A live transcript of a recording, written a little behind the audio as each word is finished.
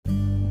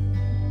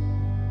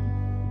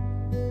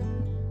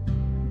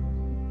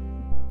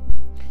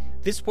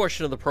This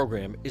portion of the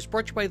program is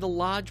brought to you by the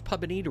Lodge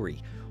Pub and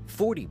Eatery,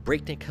 40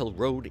 Breakneck Hill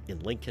Road in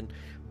Lincoln.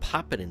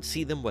 Pop in and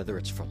see them, whether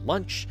it's for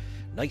lunch,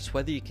 nice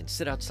weather, you can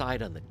sit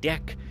outside on the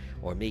deck,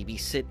 or maybe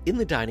sit in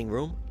the dining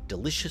room.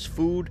 Delicious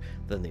food.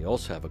 Then they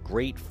also have a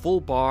great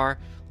full bar,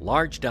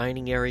 large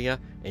dining area,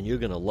 and you're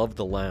going to love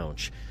the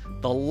lounge.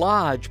 The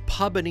Lodge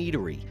Pub and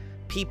Eatery.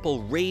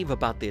 People rave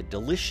about their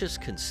delicious,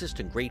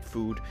 consistent, great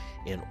food,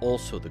 and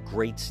also the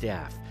great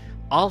staff.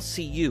 I'll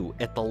see you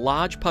at the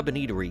Lodge Pub and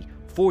Eatery,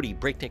 40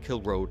 Breakneck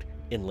Hill Road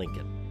in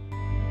Lincoln.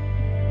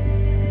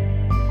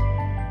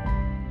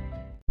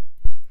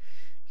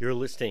 You're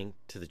listening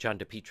to the John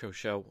DePietro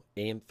Show,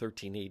 AM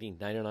 1380,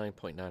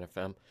 99.9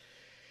 FM.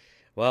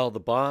 Well, the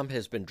bomb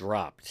has been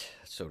dropped,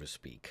 so to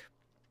speak.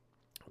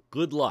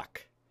 Good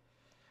luck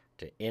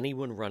to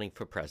anyone running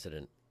for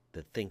president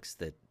that thinks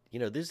that,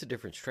 there's a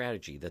different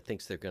strategy, that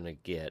thinks they're going to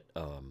get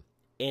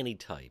any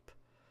type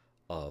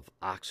of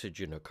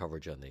oxygen or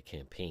coverage on their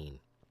campaign.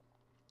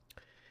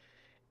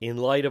 In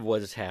light of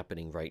what is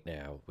happening right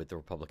now with the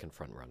Republican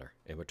frontrunner,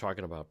 and we're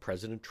talking about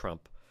President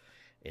Trump,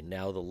 and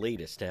now the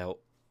latest. Now,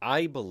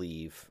 I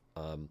believe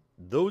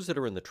those that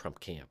are in the Trump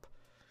camp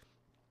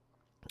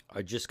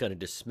are just going to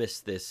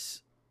dismiss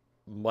this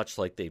much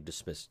like they've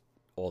dismissed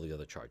all the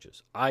other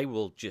charges. I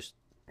will just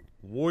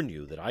warn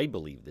you that I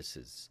believe this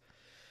is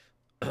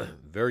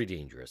very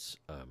dangerous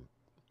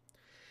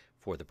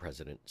for the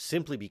president,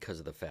 simply because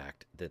of the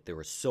fact that there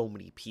are so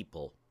many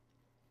people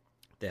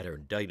that are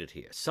indicted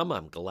here. Some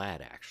I'm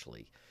glad,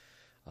 actually.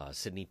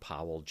 Sidney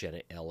Powell,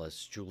 Jenna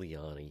Ellis,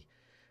 Giuliani.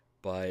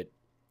 But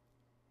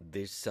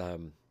this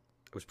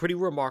it was pretty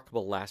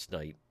remarkable last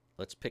night.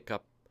 Let's pick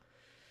up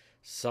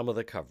some of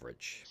the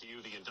coverage. The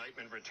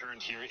indictment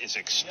returned here is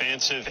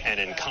expansive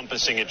and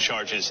encompassing. It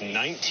charges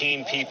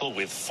 19 people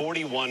with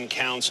 41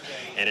 counts,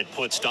 and it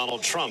puts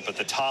Donald Trump at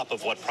the top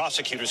of what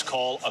prosecutors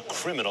call a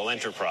criminal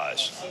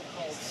enterprise.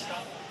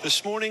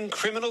 This morning,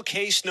 criminal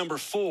case number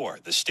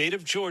 4, the state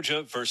of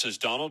Georgia versus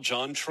Donald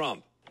John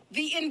Trump.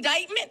 The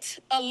indictment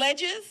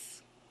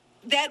alleges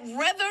that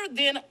rather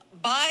than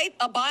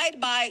abide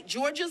by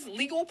Georgia's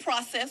legal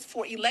process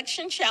for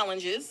election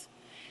challenges,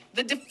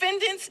 the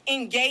defendants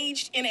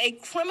engaged in a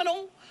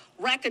criminal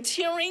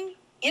racketeering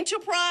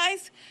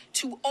enterprise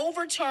to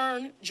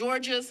overturn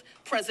Georgia's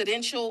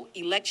presidential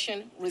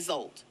election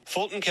result.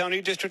 Fulton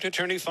County District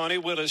Attorney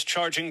Fonnie Willis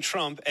charging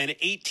Trump and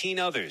 18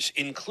 others,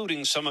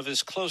 including some of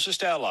his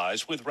closest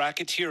allies, with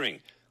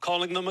racketeering,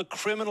 calling them a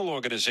criminal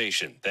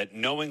organization that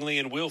knowingly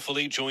and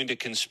willfully joined a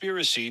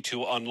conspiracy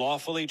to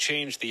unlawfully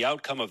change the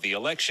outcome of the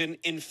election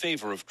in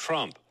favor of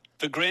Trump.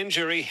 The grand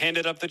jury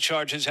handed up the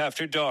charges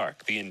after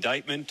dark. The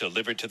indictment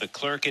delivered to the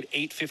clerk at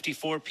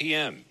 8:54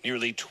 p.m.,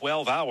 nearly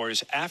 12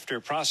 hours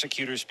after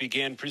prosecutors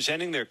began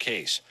presenting their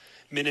case.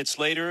 Minutes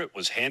later, it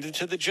was handed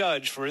to the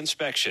judge for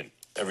inspection.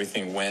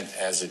 Everything went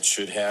as it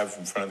should have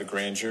in front of the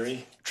grand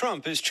jury.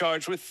 Trump is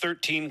charged with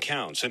 13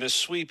 counts in a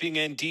sweeping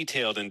and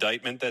detailed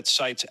indictment that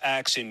cites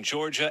acts in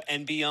Georgia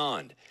and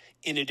beyond.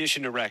 In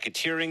addition to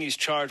racketeering, he's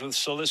charged with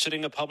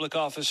soliciting a public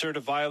officer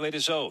to violate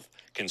his oath,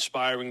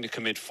 conspiring to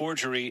commit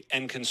forgery,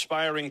 and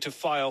conspiring to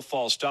file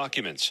false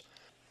documents.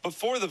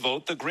 Before the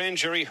vote, the grand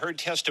jury heard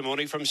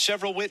testimony from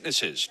several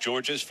witnesses.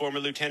 Georgia's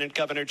former Lieutenant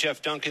Governor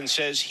Jeff Duncan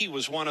says he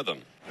was one of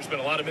them. There's been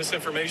a lot of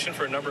misinformation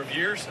for a number of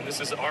years, and this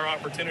is our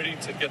opportunity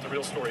to get the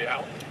real story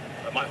out.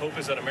 My hope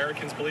is that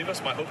Americans believe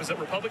us. My hope is that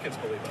Republicans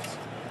believe us.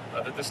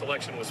 That this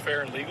election was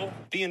fair and legal.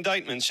 The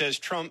indictment says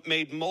Trump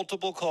made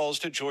multiple calls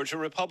to Georgia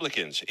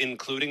Republicans,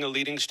 including a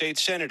leading state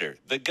senator,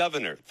 the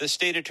governor, the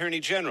state attorney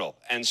general,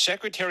 and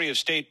Secretary of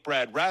State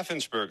Brad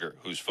Raffensperger,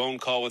 whose phone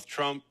call with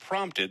Trump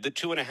prompted the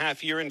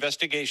 2.5-year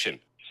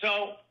investigation.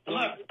 So,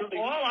 look,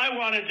 all I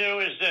want to do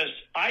is this.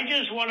 I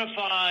just want to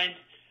find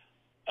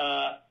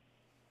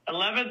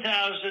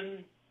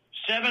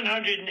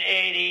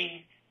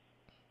 11,780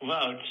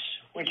 votes,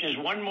 which is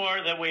one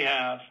more than we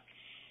have,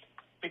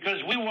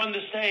 because we won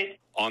the state.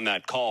 On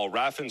that call,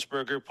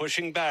 Raffensperger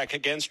pushing back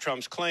against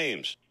Trump's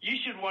claims. You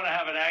should want to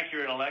have an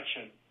accurate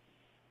election,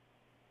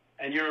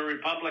 and you're a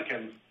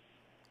Republican.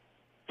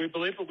 We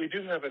believe that we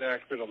do have an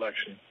accurate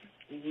election.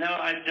 No,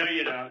 I know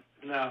you don't.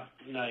 No,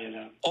 you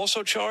don't.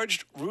 Also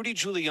charged, Rudy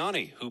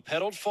Giuliani, who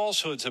peddled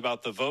falsehoods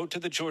about the vote to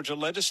the Georgia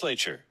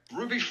legislature.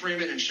 Ruby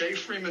Freeman and Shay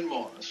Freeman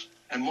Moss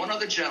and one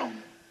other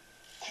gentleman,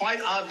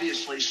 quite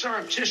obviously,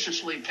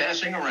 surreptitiously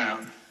passing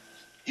around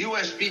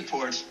USB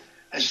ports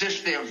as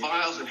if they are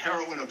vials of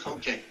heroin or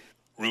cocaine.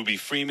 Ruby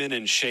Freeman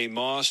and Shay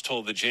Moss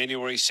told the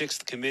January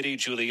 6th committee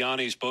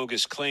Giuliani's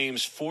bogus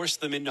claims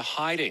forced them into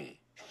hiding.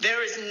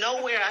 There is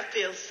nowhere I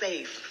feel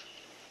safe.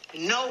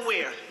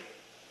 Nowhere.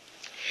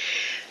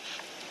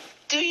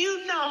 Do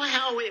you know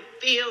how it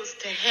feels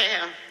to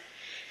have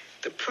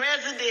the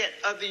President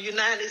of the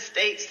United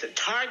States to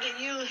target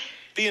you?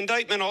 The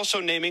indictment also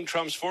naming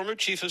Trump's former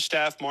chief of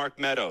staff, Mark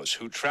Meadows,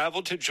 who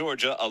traveled to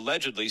Georgia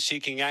allegedly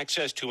seeking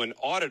access to an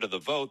audit of the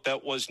vote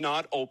that was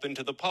not open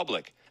to the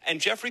public. And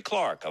Jeffrey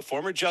Clark, a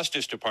former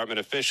Justice Department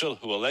official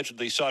who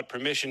allegedly sought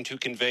permission to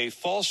convey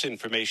false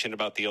information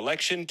about the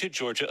election to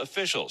Georgia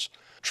officials.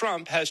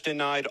 Trump has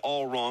denied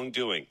all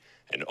wrongdoing.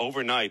 And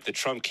overnight, the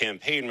Trump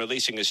campaign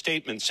releasing a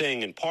statement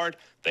saying, in part,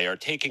 they are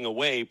taking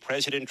away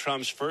President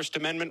Trump's First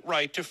Amendment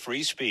right to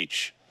free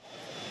speech.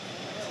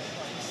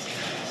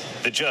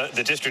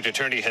 The district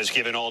attorney has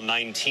given all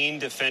 19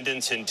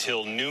 defendants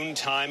until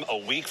noontime, a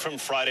week from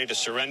Friday, to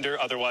surrender.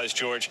 Otherwise,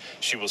 George,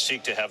 she will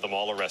seek to have them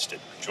all arrested.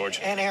 George?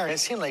 And Aaron, it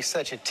seemed like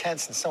such a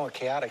tense and somewhat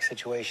chaotic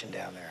situation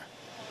down there.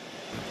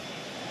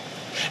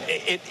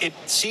 It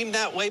seemed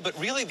that way, but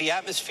really the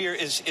atmosphere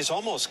is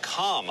almost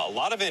calm. A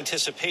lot of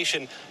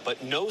anticipation,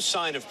 but no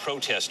sign of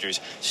protesters.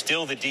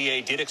 Still, the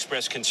DA did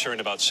express concern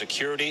about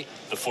security.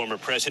 The former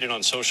president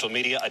on social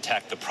media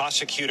attacked the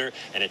prosecutor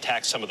and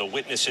attacked some of the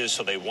witnesses,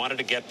 so they wanted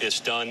to get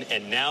this done.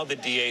 And now the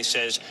DA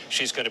says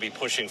she's going to be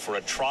pushing for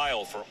a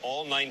trial for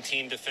all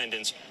 19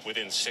 defendants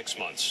within 6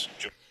 months.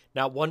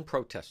 Not one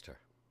protester.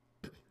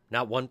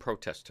 Not one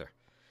protester.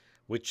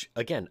 Which,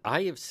 again,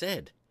 I have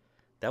said,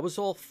 that was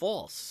all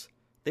false.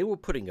 They were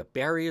putting up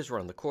barriers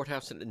around the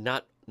courthouse, and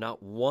not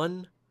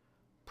one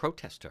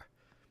protester.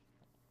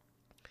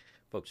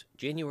 Folks,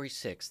 January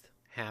 6th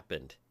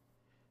happened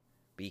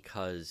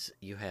because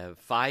you have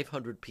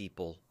 500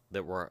 people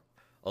that were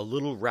a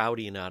little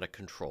rowdy and out of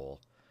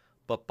control,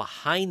 but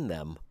behind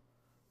them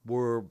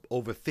were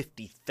over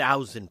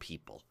 50,000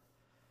 people,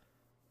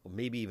 or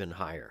maybe even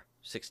higher,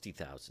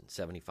 60,000,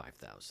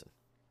 75,000.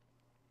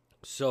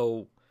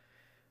 So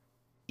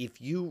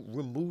if you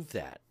remove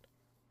that,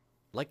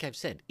 like I've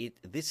said,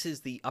 this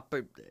is the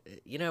upper,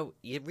 you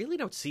really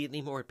don't see it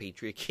anymore at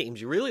Patriot games.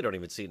 You really don't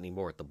even see it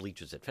anymore at the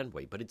bleachers at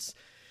Fenway. But it's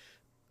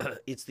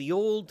the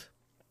old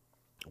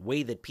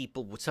way that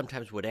people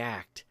sometimes would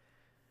act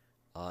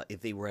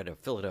if they were at a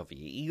Philadelphia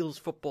Eagles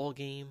football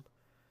game.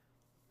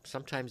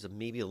 Sometimes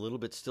maybe a little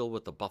bit still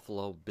with the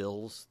Buffalo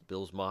Bills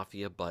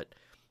Mafia. But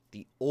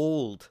the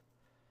old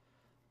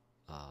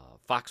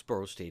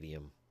Foxborough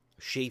Stadium,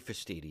 Schaefer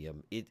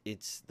Stadium,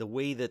 it's the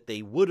way that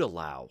they would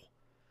allow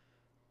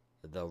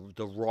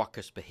the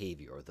raucous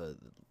behavior, or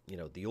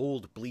the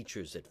old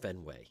bleachers at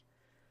Fenway.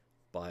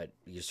 But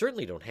you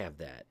certainly don't have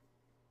that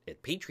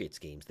at Patriots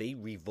games. They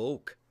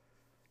revoke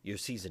your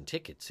season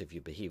tickets if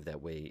you behave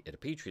that way at a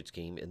Patriots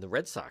game, and the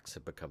Red Sox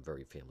have become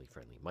very family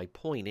friendly. My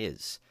point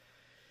is,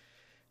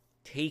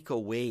 take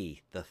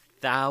away the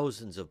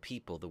thousands of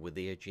people that were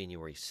there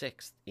January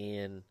 6th,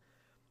 and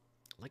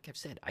like I've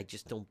said, I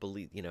just don't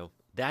believe,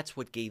 that's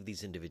what gave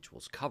these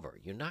individuals cover.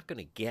 You're not going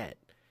to get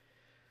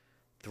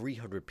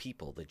 300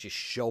 people that just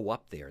show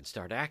up there and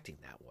start acting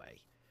that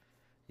way.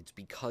 It's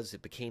because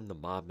it became the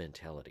mob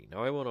mentality.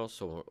 Now, I want to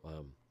also,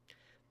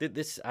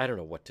 I don't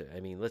know what to,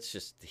 let's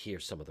just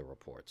hear some of the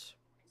reports.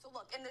 So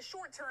look, in the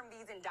short term,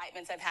 these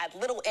indictments have had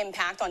little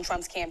impact on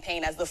Trump's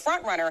campaign as the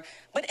front runner,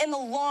 but in the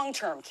long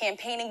term,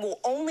 campaigning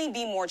will only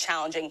be more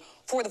challenging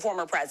for the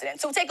former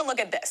president. So take a look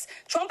at this.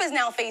 Trump is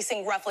now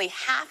facing roughly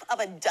half of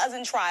a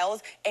dozen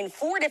trials in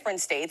 4 different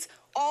states,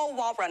 all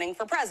while running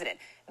for president.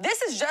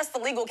 This is just the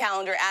legal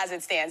calendar as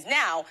it stands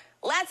now.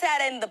 Let's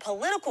add in the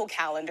political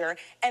calendar,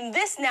 and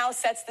this now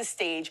sets the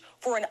stage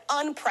for an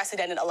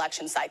unprecedented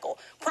election cycle.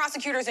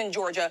 Prosecutors in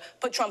Georgia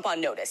put Trump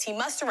on notice. He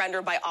must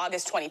surrender by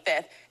August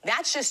 25th.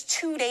 That's just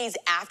 2 days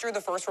after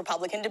the first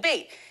Republican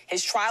debate.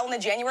 His trial in the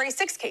January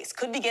 6th case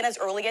could begin as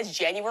early as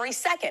January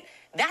 2nd.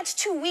 That's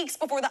 2 weeks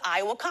before the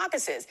Iowa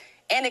caucuses.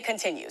 And it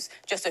continues.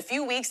 Just a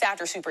few weeks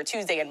after Super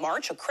Tuesday in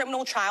March, a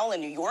criminal trial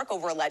in New York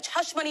over alleged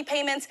hush money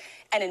payments,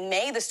 and in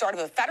May, the start of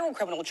a federal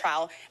criminal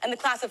trial and the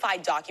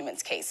classified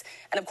documents case.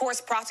 And of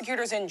course,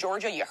 prosecutors in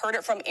Georgia, you heard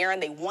it from Aaron,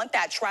 they want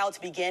that trial to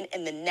begin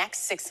in the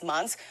next 6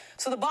 months.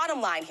 So the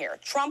bottom line here,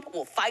 Trump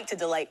will fight to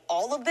delay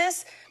all of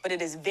this, but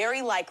it is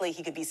very likely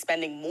he could be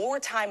spending more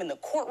time in the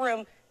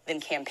courtroom than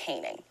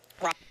campaigning.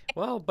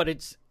 Well, but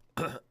it's,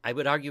 I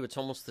would argue it's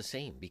almost the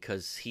same,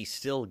 because he's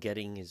still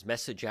getting his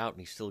message out and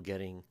he's still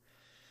getting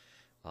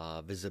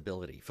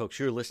visibility. Folks,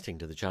 you're listening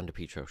to the John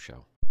DePietro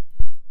Show.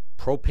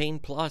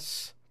 Propane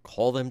Plus.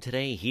 Call them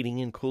today.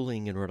 Heating and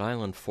Cooling in Rhode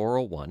Island,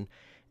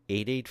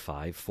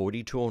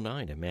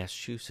 401-885-4209. In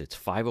Massachusetts,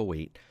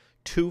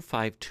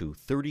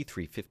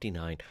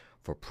 508-252-3359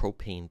 for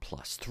Propane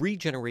Plus. 3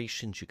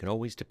 generations you can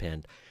always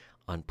depend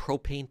on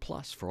Propane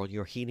Plus for all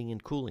your heating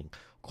and cooling.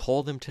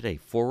 Call them today,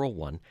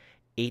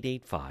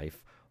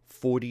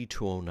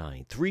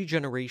 401-885-4209. 3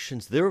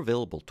 generations. They're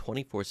available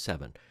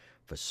 24/7.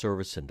 For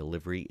service and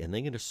delivery, and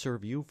they're going to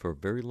serve you for a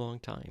very long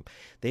time.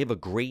 They have a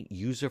great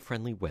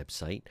user-friendly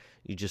website.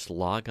 You just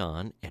log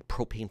on at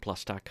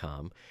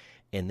propaneplus.com,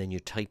 and then you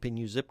type in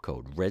your zip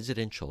code,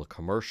 residential or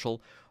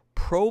commercial.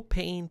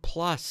 Propane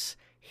Plus,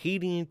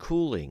 heating and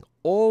cooling,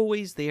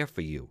 always there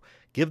for you.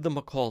 Give them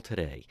a call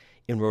today.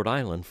 In Rhode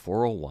Island,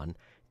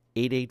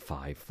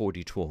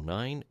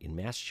 401-885-4209. In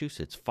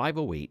Massachusetts,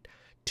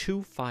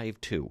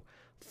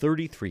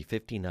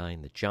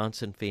 508-252-3359. The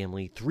Johnson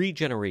family, 3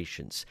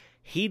 generations.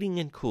 Heating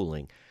and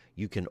cooling,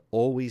 you can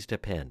always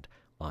depend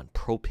on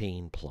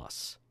Propane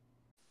Plus.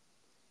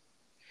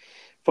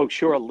 Folks,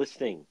 you're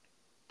listening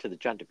to the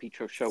John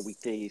DePietro Show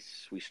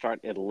weekdays. We start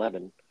at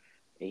 11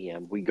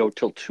 a.m. We go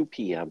till 2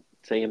 p.m.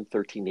 It's AM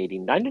 1380,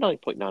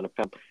 99.9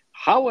 FM.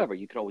 However,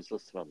 you can always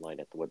listen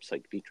online at the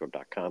website,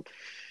 DePietro.com.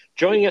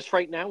 Joining us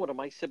right now, one of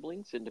my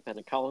siblings,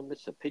 independent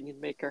columnist, opinion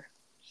maker.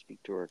 Speak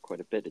to her quite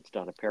a bit. It's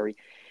Donna Perry.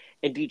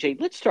 And DJ,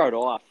 let's start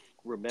off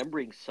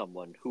remembering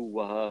someone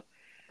who, at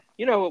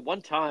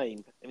one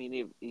time, I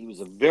mean, he was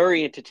a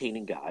very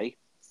entertaining guy,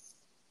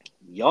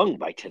 young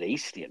by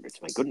today's standards.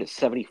 My goodness,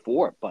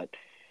 74. But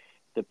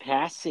the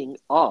passing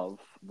of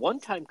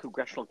one-time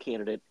congressional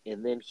candidate,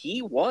 and then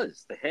he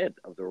was the head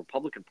of the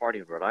Republican Party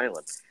of Rhode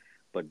Island.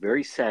 But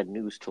very sad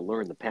news to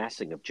learn the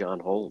passing of John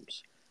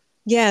Holmes.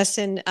 Yes,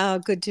 and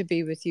good to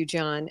be with you,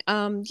 John.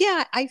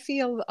 Yeah, I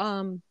feel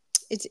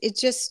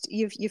it's just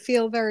you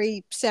feel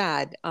very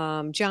sad.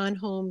 John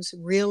Holmes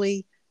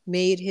really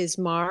made his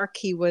mark.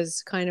 He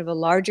was kind of a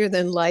larger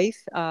than life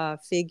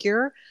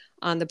figure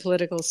on the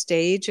political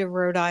stage of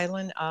Rhode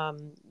Island.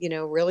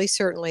 Really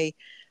certainly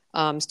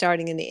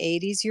starting in the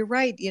 80s. You're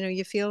right.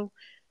 You feel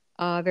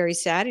very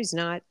sad. He's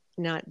not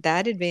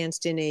that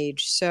advanced in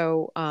age.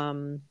 So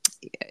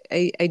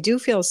I do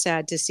feel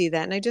sad to see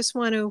that. And I just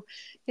want to,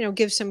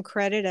 give some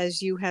credit,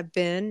 as you have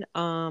been.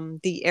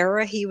 The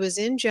era he was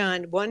in,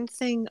 John, one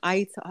thing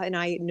I thought, and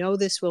I know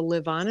this will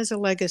live on as a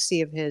legacy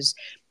of his,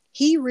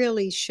 he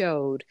really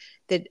showed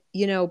that,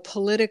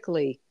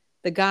 politically,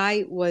 the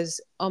guy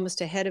was almost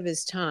ahead of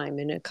his time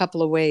in a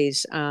couple of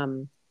ways.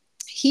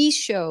 He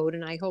showed,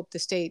 and I hope the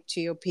state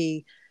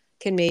GOP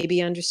can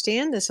maybe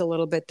understand this a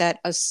little bit, that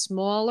a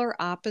smaller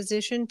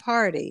opposition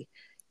party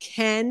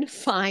can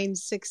find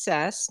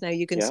success. Now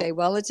you can say,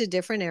 well, it's a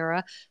different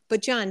era,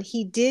 but John,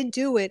 he did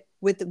do it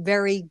with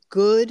very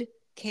good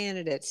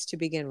candidates to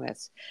begin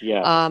with.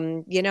 Yeah.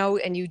 And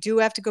you do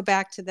have to go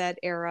back to that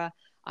era.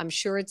 I'm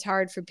sure it's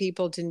hard for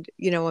people to,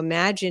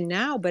 imagine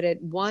now, but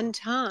at one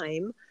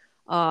time,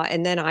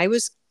 and then I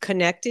was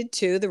connected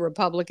to the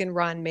Republican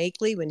Ron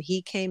Makeley when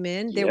he came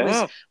in. There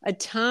was a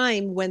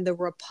time when the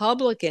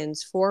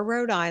Republicans for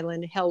Rhode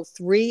Island held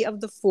 3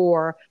 of the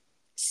 4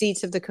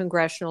 seats of the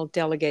congressional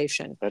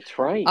delegation. That's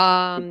right.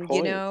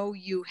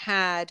 You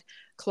had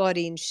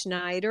Claudine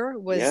Schneider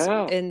was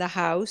in the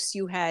House.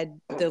 You had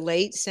the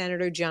late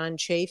Senator John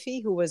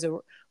Chafee, who was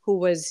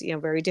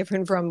very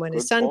different from when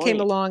his son came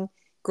along.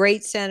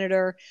 Great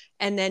senator.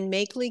 And then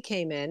Makeley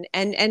came in,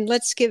 and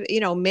let's give,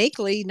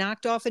 Makeley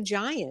knocked off a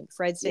giant,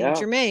 Fred St.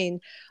 Germain.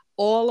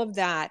 All of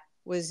that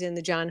was in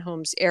the John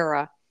Holmes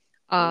era.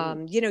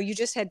 You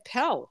just had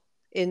Pell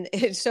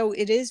so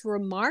it is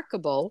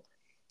remarkable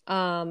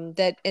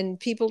that, and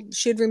people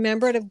should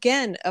remember it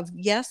again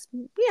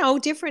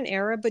different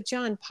era, but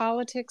John,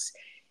 politics,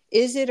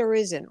 is it or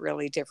isn't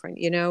really different?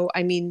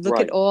 Look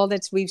at all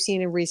we've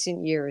seen in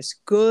recent years.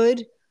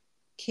 Good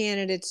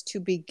candidates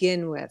to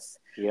begin with.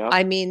 Yeah.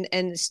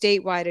 And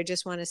statewide, I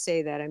just want to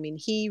say that.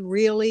 He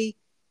really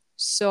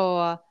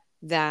saw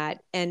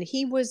that, and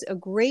he was a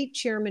great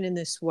chairman in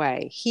this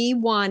way. He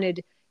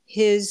wanted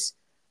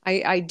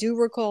I do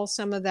recall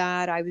some of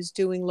that. I was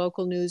doing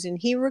local news, and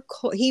he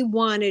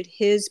wanted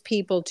his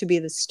people to be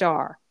the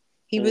star.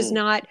 He was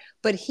not,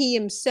 but he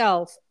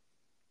himself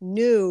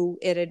knew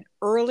at an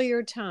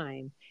earlier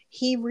time,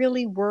 he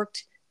really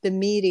worked the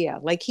media.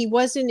 Like, he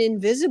wasn't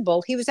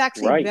invisible. He was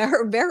actually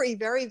very, very,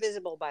 very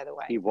visible, by the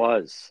way. He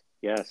was,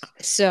 yes.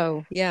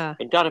 So, yeah.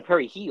 And Donna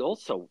Perry, he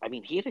also,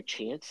 he had a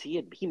chance.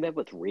 He met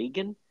with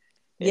Reagan.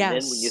 And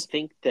then when you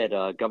think that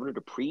Governor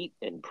DePrete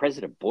and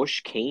President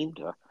Bush came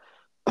to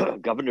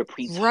Governor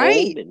Preet's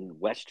home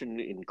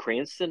in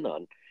Cranston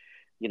on,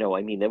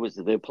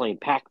 they're playing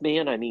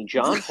Pac-Man.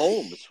 John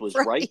Holmes was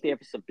right there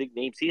for some big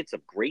names. He had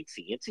some great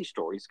Cianci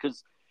stories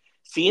because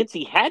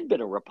Cianci had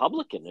been a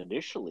Republican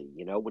initially,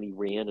 when he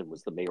ran and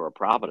was the mayor of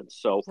Providence.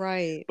 So,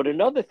 but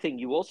another thing,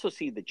 you also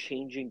see the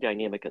changing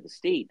dynamic of the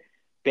state.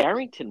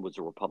 Barrington was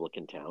a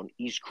Republican town.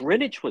 East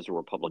Greenwich was a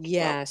Republican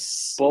town.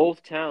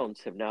 Both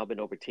towns have now been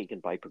overtaken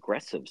by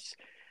progressives.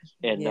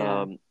 And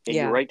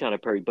you're right, Donna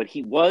Perry, but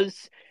he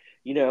was,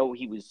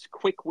 he was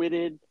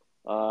quick-witted.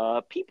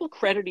 People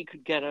credit he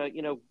could get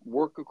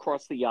work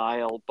across the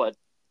aisle, but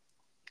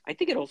I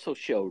think it also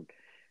showed,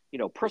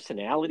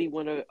 personality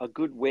went a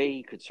good way.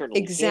 He could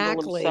certainly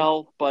handle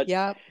himself, but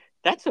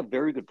that's a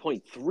very good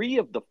point. 3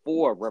 of the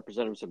 4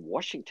 representatives in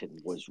Washington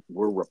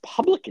were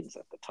Republicans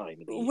at the time.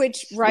 With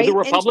a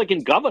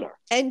Republican governor.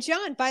 And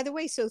John, by the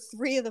way, so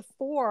 3 of the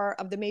 4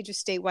 of the major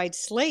statewide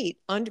slate,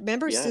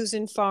 remember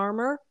Susan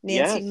Farmer,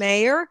 Nancy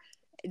Mayer,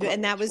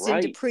 and that was in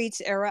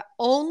DePreet's era.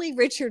 Only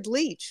Richard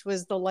Leach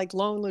was the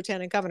lone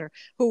lieutenant governor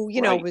who,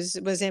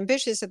 was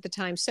ambitious at the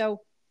time.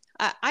 So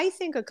I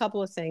think a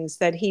couple of things,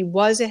 that he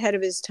was ahead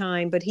of his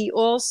time, but he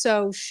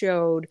also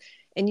showed,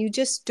 and you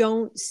just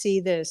don't see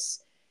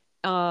this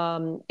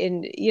in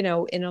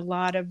a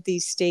lot of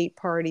these state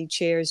party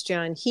chairs,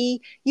 John.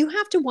 You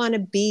have to want to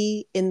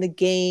be in the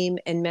game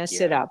and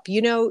mess it up.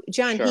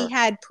 John, he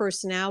had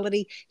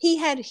personality. He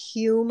had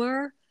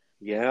humor.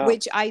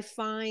 Which I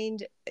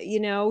find,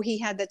 he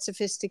had that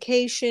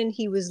sophistication.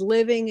 He was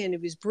living and he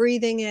was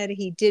breathing it.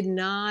 He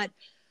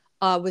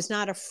was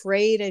not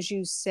afraid, as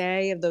you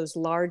say, of those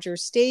larger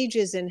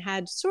stages, and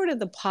had sort of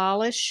the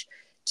polish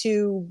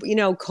to,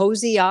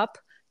 cozy up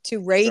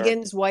to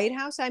Reagan's White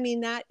House. A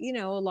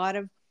lot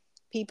of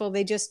people,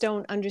 they just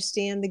don't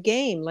understand the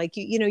game. Like,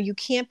 you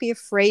can't be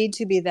afraid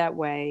to be that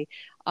way.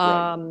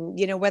 Right.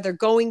 Whether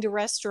going to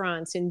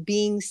restaurants and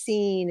being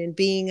seen and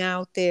being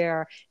out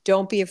there,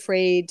 don't be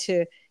afraid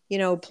to,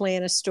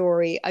 plan a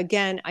story.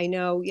 Again, I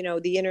know,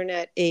 the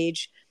internet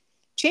age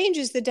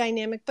changes the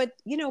dynamic, but,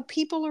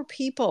 people are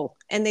people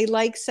and they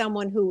like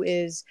someone who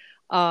is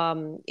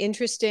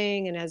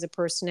interesting and has a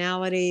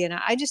personality. And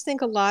I just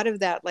think a lot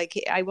of that, like,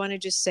 I want to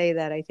just say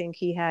that I think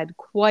he had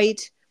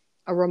quite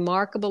a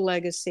remarkable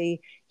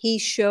legacy. He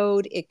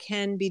showed it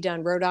can be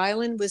done. Rhode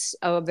Island was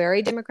a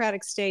very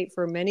Democratic state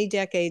for many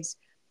decades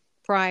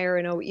prior,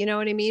 and you know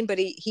what I mean? But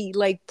he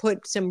like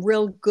put some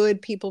real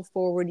good people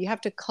forward. You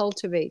have to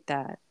cultivate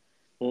that.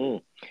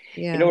 Mm.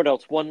 Yeah. You know what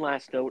else? One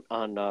last note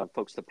on,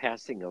 folks, the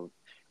passing of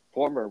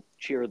former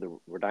chair of the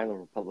Rhode Island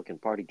Republican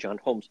Party, John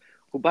Holmes,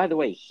 who, by the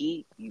way,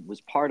 he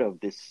was part of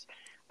this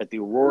at the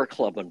Aurora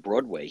Club on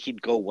Broadway.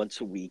 He'd go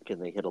once a week,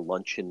 and they had a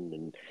luncheon,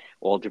 and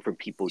all different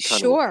people would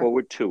kind of look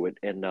forward to it.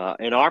 And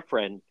our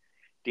friend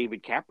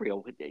David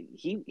Caprio,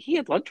 he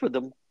had lunch with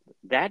him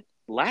that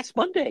last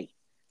Monday,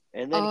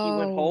 and then he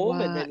went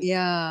home and then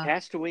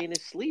passed away in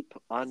his sleep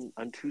on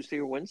Tuesday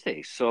or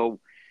Wednesday. So,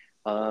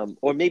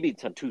 or maybe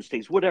it's on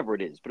Tuesdays, whatever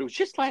it is. But it was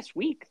just last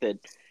week that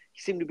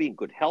he seemed to be in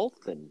good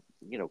health and,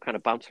 kind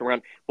of bouncing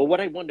around. But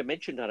what I wanted to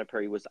mention, Donna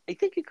Perry, was I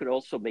think you could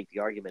also make the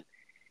argument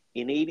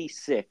in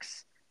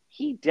 '86,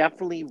 he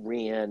definitely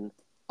ran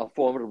a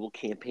formidable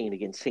campaign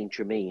against Saint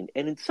Germain.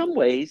 And in some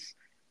ways,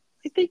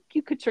 I think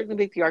you could certainly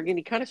make the argument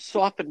he kind of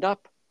softened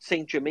up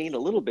Saint Germain a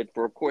little bit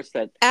for, of course,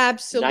 that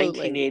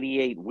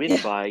 1988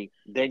 win by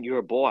then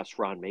your boss,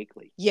 Ron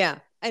Makeley. Yeah.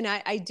 And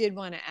I did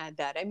want to add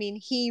that. I mean,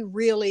 he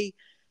really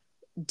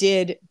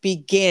did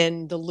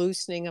begin the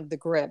loosening of the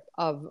grip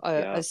of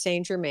a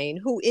Saint Germain,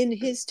 who in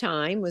his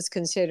time was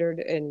considered,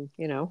 and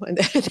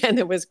then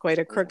it was quite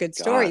a crooked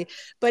story,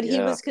 but he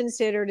was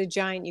considered a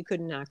giant you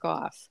couldn't knock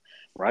off.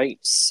 Right.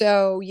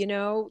 So,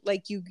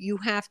 like you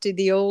have to,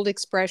 the old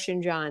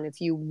expression, John, if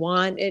you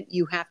want it,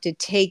 you have to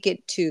take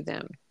it to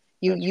them.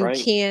 You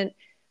can't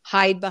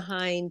hide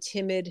behind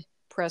timid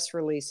press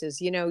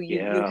releases. You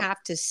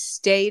have to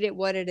state it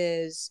what it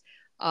is.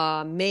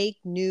 Make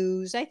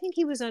news. I think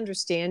he was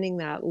understanding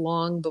that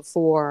long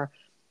before,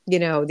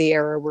 the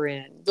era we're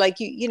in. Like,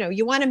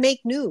 you want to make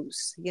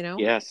news,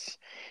 Yes.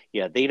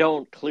 Yeah, they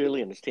don't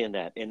clearly understand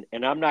that.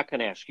 And I'm not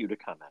going to ask you to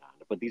comment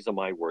on it, but these are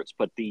my words.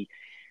 But the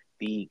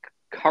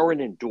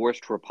current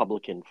endorsed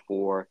Republican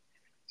for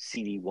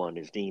CD1,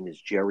 his name is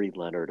Jerry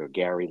Leonard or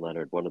Gary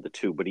Leonard, one of the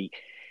two. But he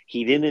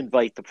didn't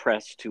invite the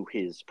press to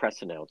his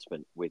press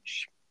announcement,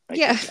 which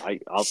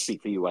I'll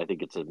speak for you. I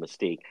think it's a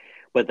mistake.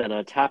 But then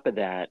on top of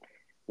that,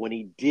 when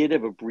he did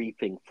have a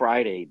briefing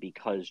Friday,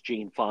 because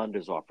Jane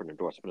Fonda's offered an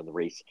endorsement in the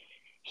race,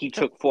 he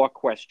took 4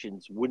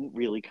 questions, wouldn't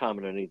really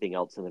comment on anything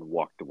else, and then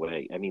walked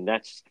away. I mean,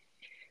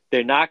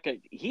 they're not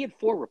going. He had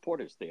 4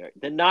 reporters there.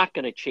 They're not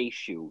going to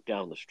chase you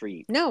down the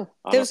street. No,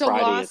 on a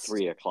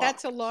Friday at 3:00.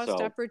 That's a lost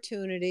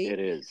opportunity. It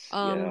is.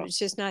 It's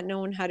just not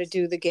knowing how to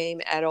do the game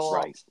at all.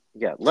 Right.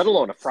 Yeah. Let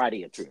alone a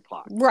Friday at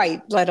 3:00.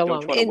 Right. Let alone.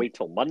 Don't you want to wait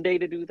till Monday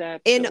to do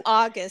that? In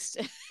August.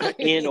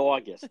 In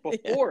August,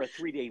 before a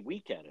 3-day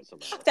weekend, as a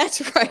matter.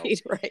 That's right.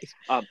 So, right.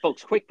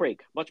 Folks, quick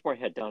break. Much more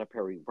ahead. Donna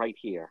Perry, right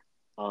here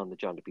on the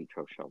John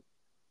DePietro Show.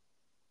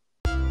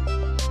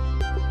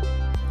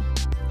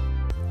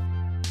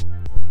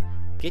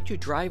 Get your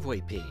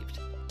driveway paved.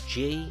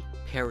 J.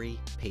 Perry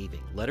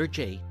Paving. Letter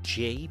J.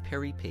 J.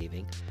 Perry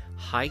Paving.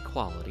 High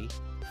quality,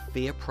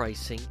 fair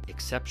pricing,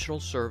 exceptional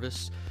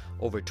service.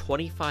 Over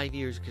 25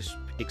 years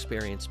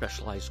experience,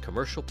 specialized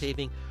commercial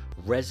paving,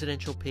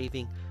 residential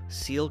paving,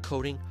 seal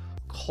coating.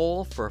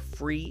 Call for a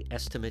free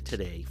estimate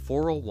today.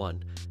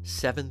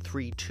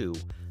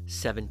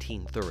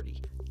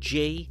 401-732-1730.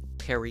 J.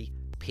 Perry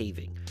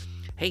Paving.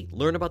 Hey,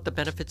 learn about the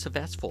benefits of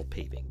asphalt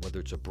paving,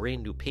 whether it's a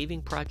brand new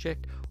paving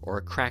project or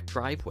a cracked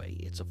driveway.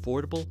 It's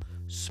affordable,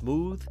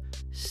 smooth,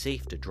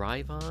 safe to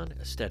drive on,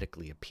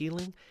 aesthetically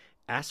appealing.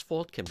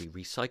 Asphalt can be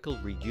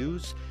recycled,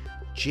 reused.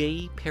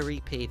 J. Perry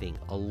Paving,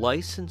 a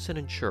licensed and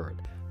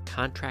insured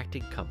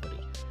contracting company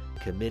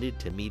committed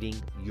to meeting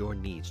your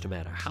needs, no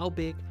matter how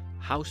big,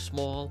 how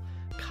small.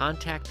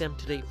 Contact them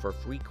today for a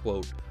free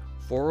quote,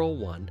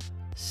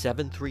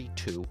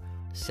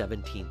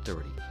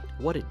 401-732-1730.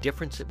 What a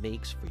difference it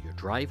makes for your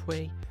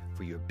driveway,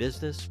 for your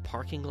business,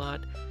 parking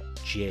lot.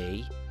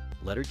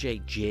 Letter J,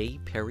 J.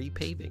 Perry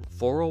Paving,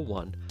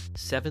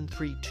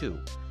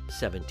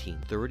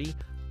 401-732-1730.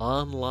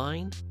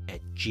 Online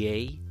at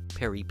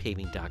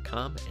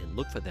jperrypaving.com and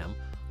look for them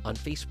on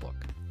Facebook.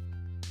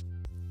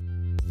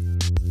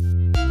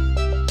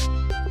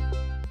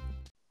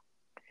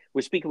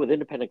 We're speaking with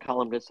independent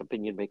columnist,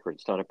 opinion maker,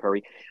 it's Donna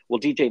Perry. Well,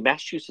 DJ,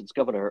 Massachusetts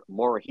Governor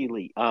Maura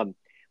Healey, boy,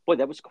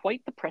 that was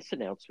quite the press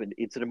announcement.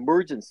 It's an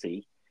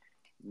emergency.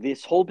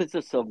 This whole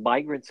business of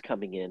migrants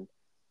coming in,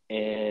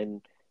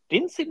 and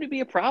didn't seem to be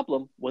a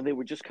problem when they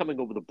were just coming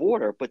over the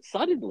border. But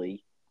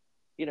suddenly,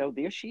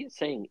 there she is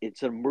saying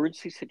it's an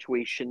emergency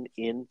situation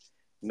in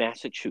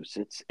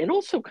Massachusetts, and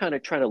also kind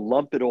of trying to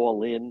lump it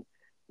all in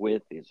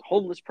with is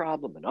homeless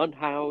problem and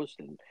unhoused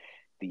and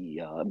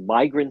the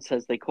migrants,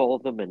 as they call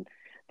them. And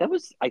that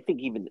was, I think,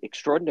 even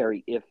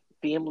extraordinary if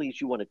families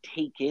you want to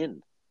take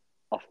in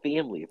a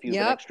family, if you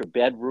have an Yep. extra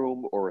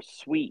bedroom or a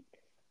suite.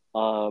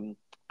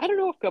 I don't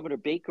know if Governor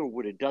Baker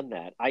would have done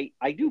that.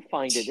 I do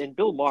find it, and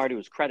Bill Maher, to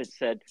his credit,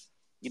 said,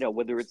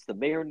 whether it's the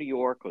mayor of New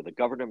York or the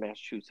governor of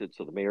Massachusetts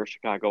or the mayor of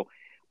Chicago,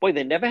 boy,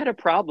 they never had a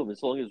problem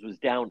as long as it was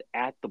down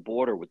at the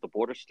border with the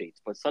border states.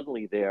 But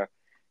suddenly they're,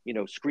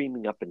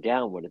 screaming up and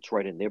down when it's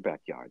right in their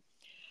backyard.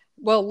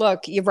 Well,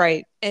 look, you're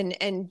right.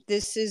 And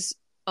this is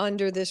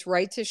under this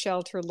right to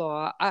shelter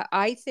law.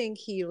 I think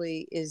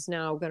Healy is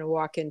now going to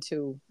walk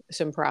into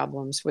some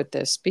problems with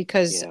this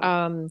because,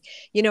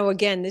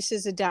 again, this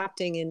is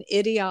adopting an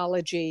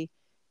ideology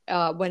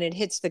when it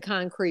hits the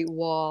concrete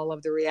wall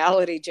of the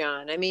reality,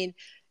 John. I mean,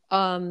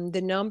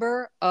 the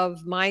number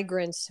of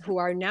migrants who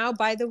are now,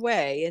 by the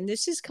way, and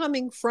this is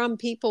coming from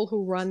people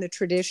who run the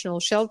traditional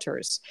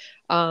shelters.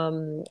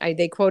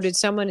 They quoted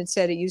someone and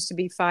said it used to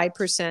be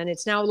 5%.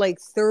 It's now like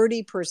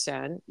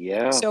 30%.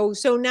 Yeah.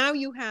 So now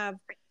you have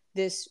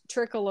this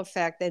trickle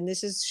effect, and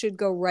should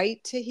go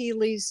right to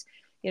Healy's.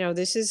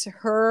 This is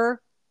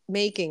her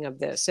making of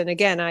this. And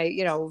again,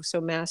 so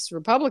mass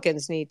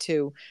Republicans need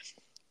to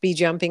be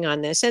jumping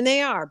on this, and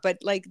they are. But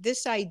like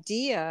this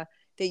idea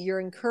that you're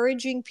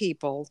encouraging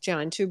people,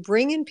 John, to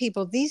bring in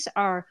people. These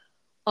are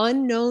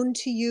unknown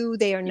to you.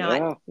 They are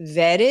not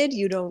vetted.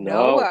 You don't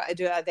know.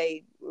 Are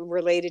they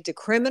related to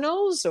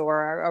criminals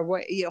or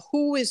what?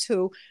 Who is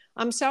who?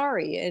 I'm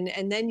sorry.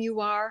 And then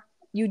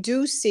you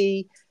do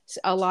see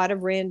a lot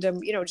of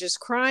random, just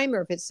crime,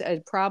 or if it's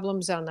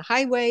problems on the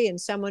highway, and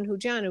someone who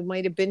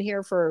might have been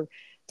here for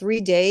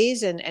 3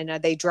 days, and are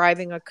they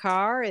driving a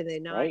car? And they're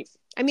not. Right.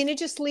 I mean, it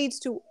just leads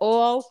to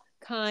all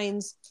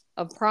kinds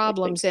of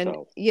problems. And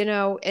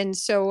and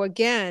so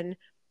again,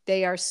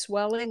 they are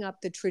swelling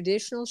up the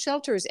traditional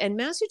shelters. And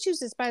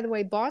Massachusetts, by the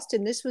way,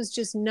 Boston, this was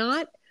just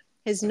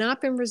has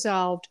not been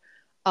resolved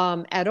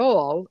at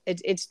all.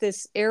 It's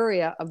this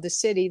area of the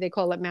city, they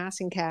call it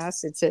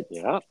Massancas. It's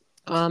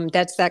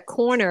that's that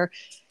corner.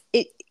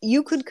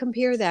 You could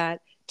compare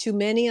that to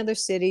many other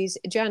cities,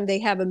 John. They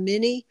have a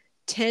mini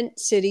tent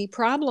city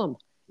problem.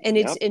 And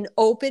it's an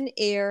open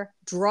air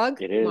drug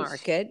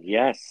market.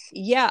 Yes.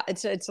 Yeah,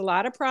 it's a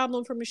lot of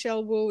problem for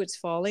Michelle Wu. It's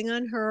falling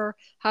on her.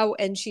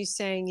 And she's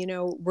saying,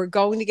 we're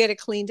going to get it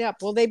cleaned up.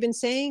 Well, they've been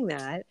saying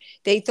that.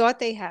 They thought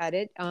they had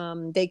it.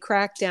 They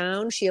cracked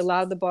down. She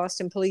allowed the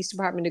Boston Police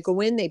Department to go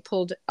in. They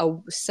pulled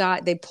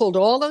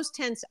all those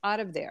tents out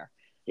of there.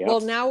 Yep.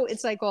 Well, now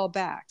it's like all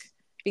back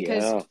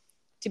because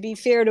to be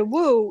fair to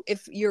Wu,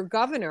 if your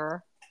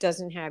governor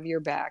doesn't have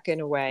your back in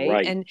a way,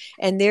 right.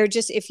 and they're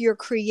just, if you're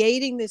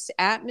creating this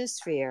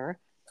atmosphere,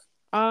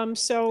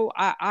 so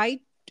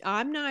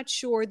I'm not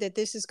sure that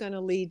this is going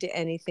to lead to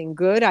anything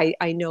good.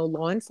 I know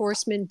law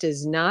enforcement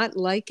does not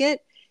like it.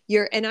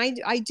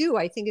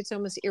 I think it's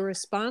almost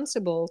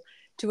irresponsible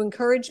to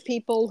encourage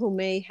people who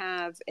may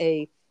have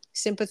a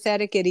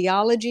sympathetic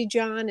ideology,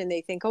 John, and they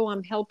think, oh,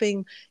 I'm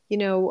helping,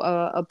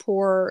 a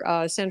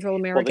poor Central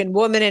American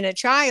woman and a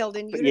child,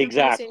 and you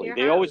exactly. In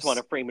they your always house. want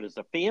to frame it as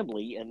a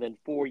family, and then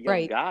 4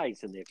 young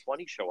guys in their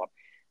 20s show up.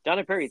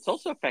 Donna Perry, it's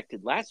also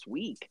affected last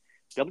week.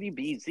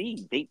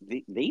 WBZ,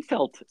 they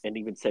felt and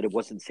even said it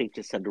wasn't safe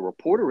to send a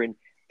reporter in.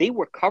 They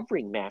were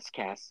covering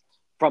Mascas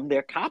from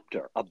their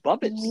copter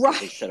above it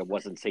because they said it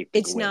wasn't safe to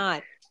go in. It's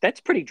not.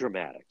 That's pretty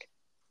dramatic.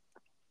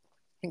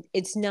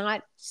 It's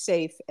not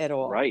safe at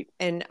all. Right.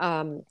 And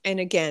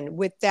again,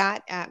 with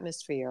that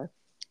atmosphere,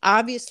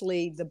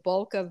 obviously the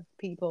bulk of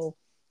people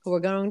who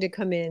are going to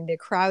come in, they're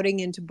crowding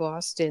into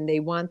Boston. They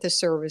want the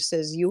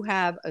services. You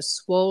have a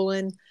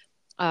swollen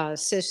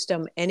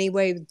system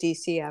anyway with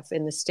DCF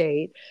in the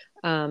state.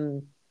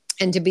 And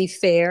to be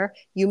fair,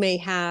 you may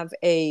have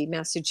a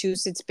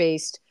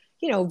Massachusetts-based,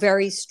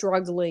 very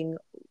struggling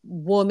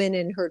woman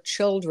and her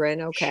children,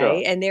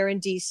 and they're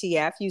in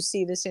DCF. You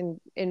see this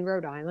in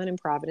Rhode Island and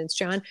Providence,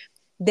 John.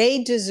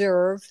 They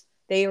are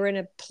in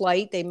a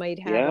plight. They might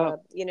have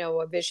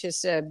a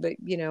vicious, a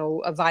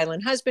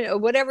violent husband or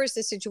whatever is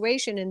the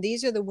situation. And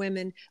these are the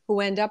women who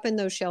end up in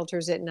those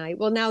shelters at night.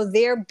 Well, now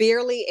they're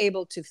barely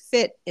able to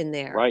fit in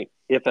there. Right,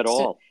 if at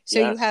all.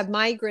 So you have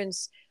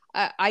migrants.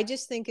 I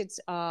just think it's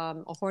a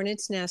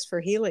hornet's nest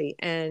for Healy,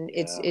 and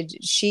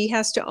she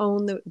has to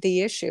own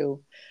the issue.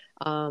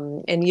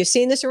 And you've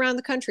seen this around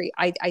the country.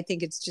 I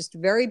think it's just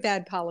very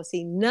bad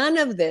policy. None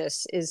of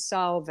this is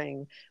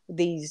solving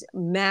these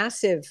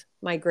massive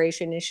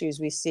migration issues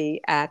we see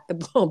at the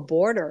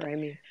border. I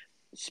mean,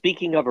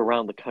 speaking of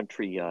around the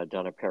country,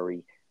 Donna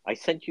Perry, I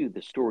sent you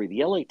the story.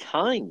 The LA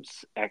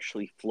Times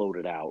actually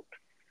floated out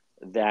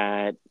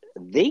that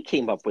they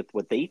came up with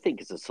what they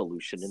think is a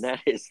solution, and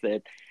that is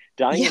that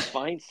Dianne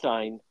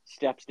Feinstein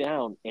steps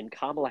down and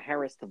Kamala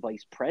Harris, the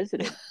vice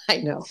president,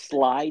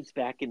 slides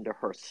back into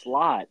her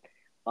slot.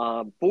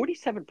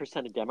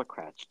 47% of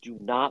Democrats do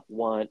not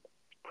want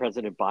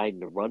President Biden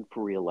to run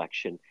for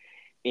re-election.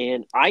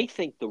 And I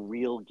think the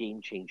real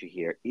game changer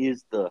here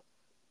is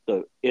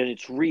and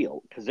it's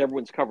real because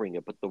everyone's covering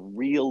it, but the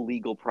real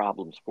legal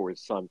problems for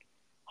his son,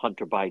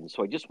 Hunter Biden.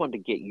 So I just wanted to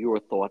get your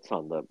thoughts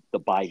on the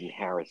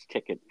Biden-Harris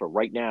ticket for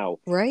right now.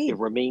 Right. It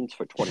remains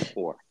for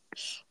 24.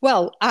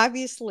 Well,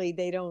 obviously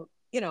they don't,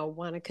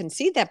 want to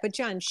concede that, but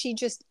John, she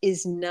just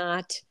is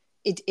not.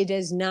 It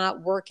is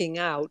not working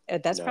out.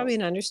 That's No. probably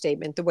an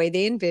understatement. The way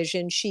they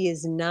envision, she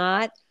is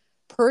not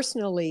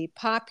personally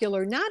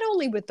popular, not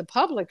only with the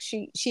public.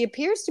 She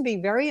appears to be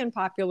very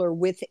unpopular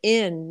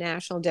within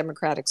national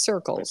Democratic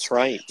circles. That's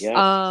right.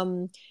 Yeah.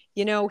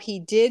 He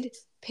did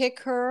pick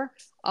her,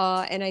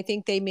 and I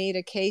think they made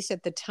a case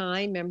at the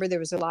time. Remember, there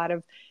was a lot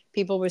of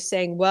people were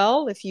saying,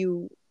 well, if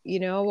a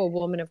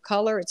woman of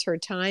color, it's her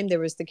time. There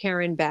was the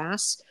Karen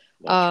Bass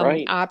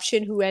right.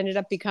 option, who ended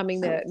up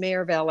becoming the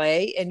mayor of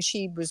LA, and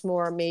she was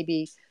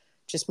maybe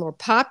just more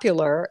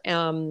popular.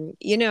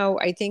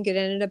 I think it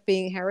ended up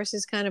being Harris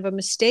is kind of a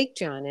mistake,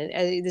 John.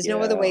 And there's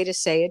no other way to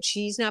say it.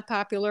 She's not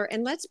popular.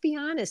 And let's be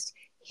honest,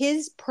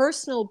 his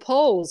personal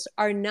polls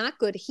are not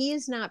good. He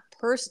is not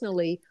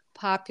personally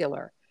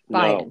popular,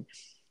 Biden.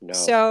 No.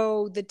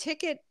 So the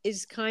ticket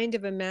is kind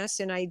of a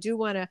mess. And I do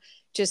want to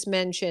just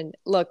mention,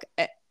 look,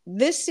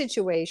 this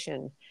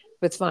situation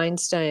with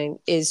Feinstein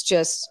is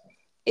just,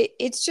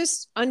 it's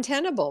just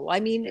untenable. I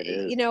mean,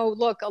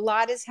 look, a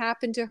lot has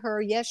happened to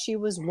her. Yes, she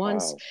was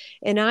once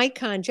an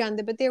icon, John,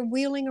 but they're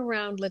wheeling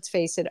around, let's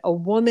face it, a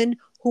woman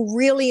who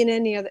really in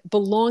any other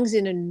belongs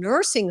in a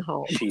nursing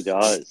home. She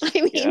does.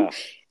 I mean,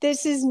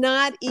 this is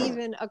not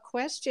even a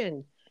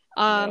question.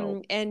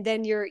 No. And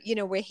then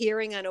we're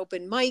hearing on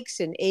open mics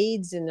and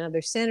aides and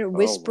other senator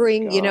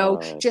whispering,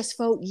 just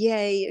vote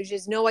yay.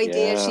 There's no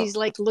idea. She's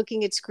like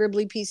looking at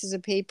scribbly pieces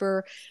of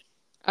paper.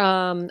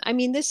 I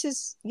mean, this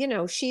is,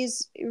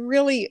 she's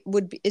really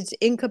it's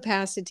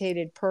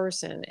incapacitated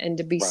person, and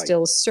to be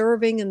still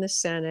serving in the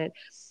Senate.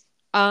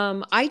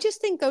 I just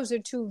think those are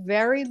two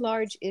very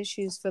large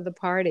issues for the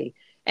party.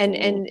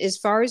 And as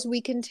far as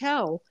we can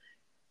tell,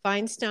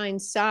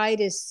 Feinstein's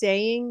side is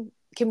saying,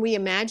 can we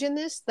imagine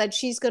this, that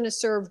she's going to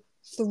serve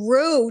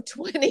through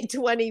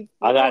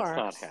 2024? That's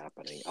not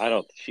happening.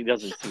 She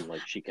doesn't seem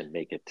like she can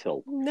make it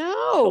till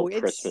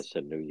Christmas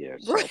and New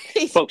Year's. So, right.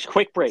 Folks,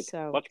 quick break.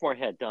 Much more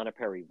ahead. Donna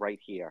Perry right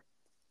here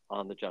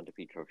on the John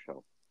DePietro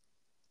Show.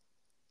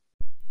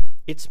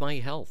 It's My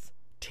Health,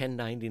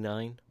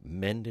 1099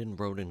 Mendon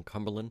Road in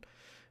Cumberland,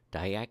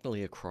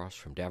 diagonally across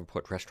from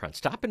Davenport Restaurant.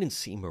 Stop in and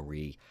see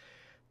Marie,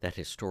 that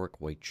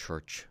historic white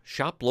church.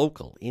 Shop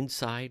local,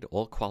 inside,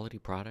 all quality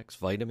products,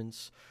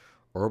 vitamins,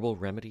 herbal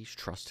remedies,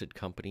 trusted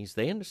companies.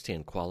 They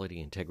understand quality,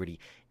 integrity.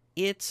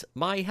 It's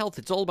My Health.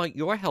 It's all about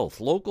your health.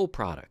 Local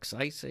products,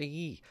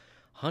 acai,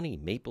 honey,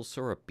 maple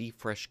syrup, beef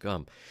fresh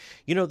gum.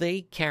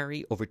 They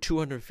carry over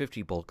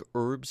 250 bulk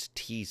herbs,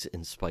 teas,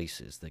 and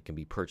spices that can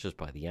be purchased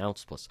by the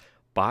ounce, plus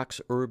box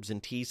herbs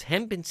and teas,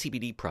 hemp and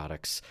CBD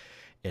products,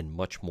 and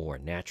much more.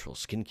 Natural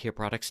skincare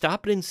products.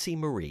 Stop in and see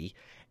Marie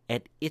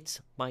at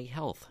It's My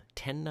Health,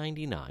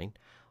 1099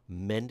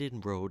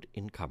 Mendon Road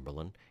in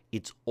Cumberland.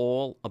 It's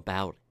all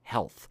about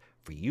health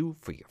for you,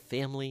 for your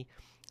family.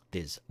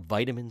 There's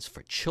vitamins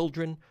for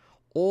children,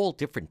 all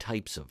different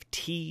types of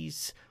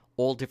teas,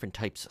 all different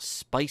types of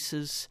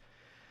spices.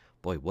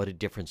 Boy, what a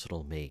difference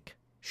it'll make.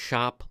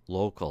 Shop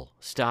local.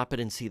 Stop it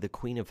and see the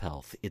Queen of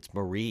Health. It's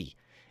Marie.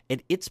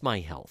 And It's My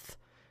Health,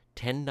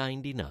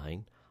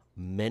 1099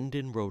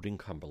 Mendon Road in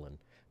Cumberland,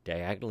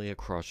 diagonally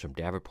across from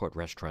Davenport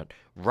Restaurant,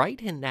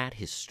 right in that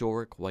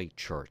historic white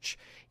church.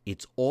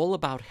 It's all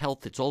about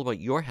health. It's all about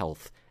your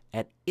health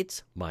at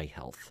It's My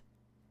Health.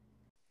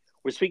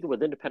 We're speaking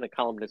with independent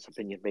columnist,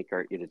 opinion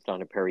maker, it is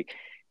Donna Perry.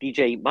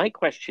 DJ, my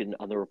question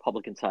on the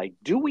Republican side,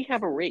 do we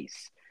have a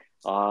race?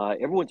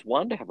 Everyone's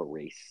wanted to have a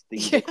race.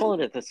 They're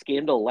calling it the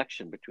scandal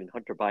election between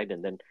Hunter Biden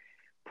and then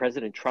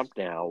President Trump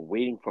now,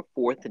 waiting for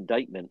fourth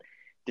indictment.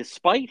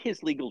 Despite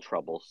his legal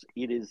troubles,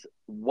 it is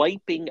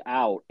wiping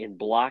out and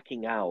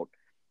blocking out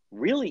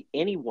really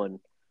anyone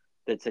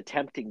that's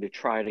attempting to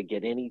try to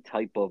get any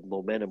type of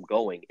momentum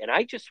going. And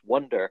I just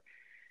wonder,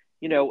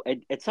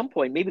 at some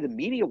point, maybe the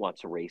media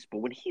wants a race, but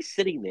when he's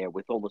sitting there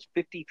with almost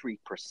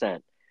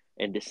 53%,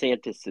 and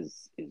DeSantis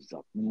is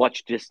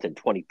much distant,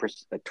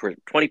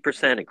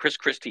 20%, and Chris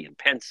Christie and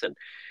Pence and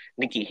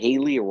Nikki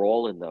Haley are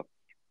all in the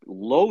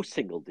low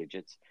single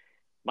digits.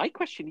 My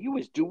question to you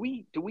is, do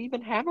we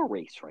even have a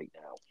race right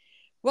now?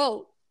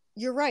 Well,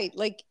 you're right.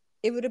 Like,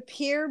 it would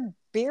appear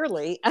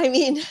barely. I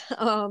mean,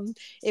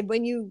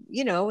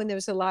 when there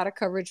was a lot of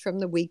coverage from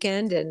the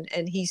weekend,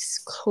 and he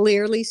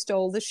clearly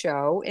stole the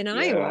show in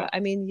Iowa. I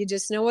mean, you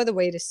just no other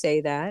way to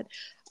say that.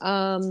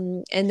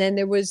 And then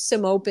there was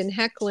some open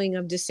heckling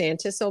of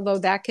DeSantis, although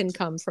that can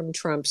come from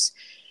Trump's,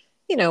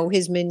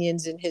 his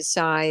minions and his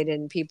side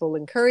and people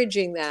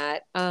encouraging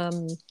that.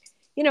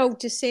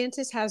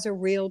 DeSantis has a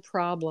real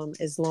problem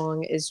as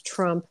long as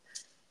Trump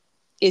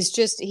is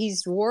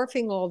he's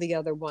dwarfing all the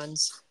other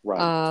ones.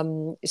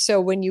 Right. So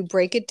when you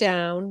break it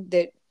down,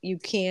 that you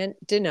can't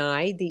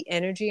deny the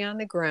energy on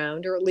the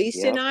ground, or at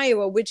least in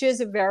Iowa, which is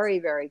a very,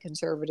 very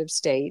conservative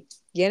state.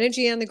 The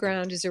energy on the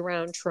ground is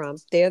around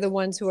Trump. They're the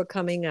ones who are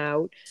coming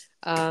out.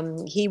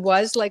 He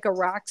was like a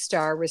rock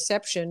star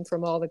reception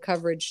from all the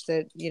coverage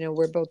that,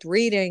 we're both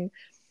reading.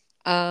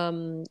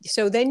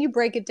 So then you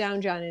break it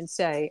down, John, and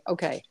say,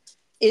 okay,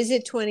 is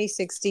it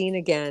 2016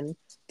 again?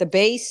 The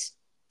base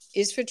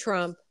is for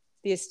Trump.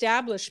 The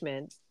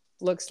establishment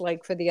looks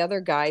like for the other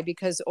guy,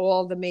 because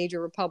all the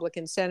major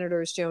Republican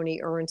senators, Joni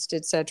Ernst,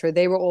 et cetera,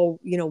 they were all,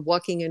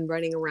 walking and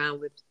running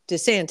around with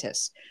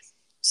DeSantis.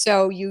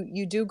 So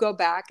you do go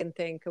back and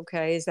think,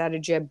 okay, is that a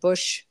Jeb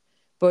Bush,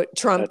 but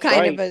Trump That's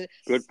kind right. of a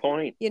Good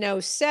point.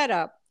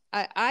 setup?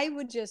 I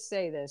would just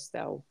say this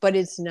though, but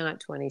it's not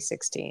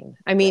 2016.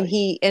 I mean, Right.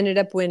 he ended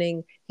up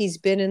winning. He's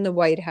been in the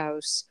White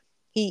House.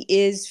 He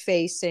is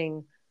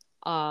facing,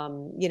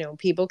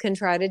 people can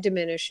try to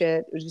diminish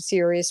it,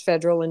 serious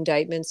federal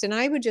indictments. And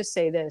I would just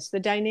say this: the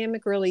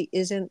dynamic really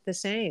isn't the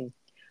same.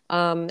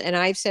 And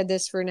I've said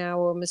this for now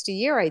almost a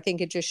year. I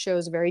think it just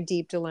shows a very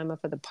deep dilemma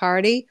for the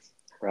party.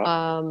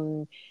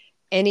 Right.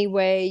 Any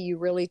way you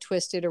really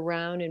twist it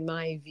around, in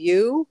my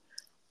view,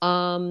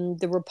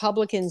 the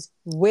Republicans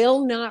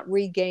will not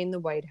regain the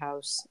White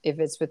House if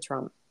it's with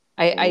Trump.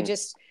 I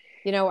just,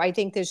 I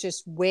think there's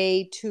just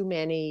way too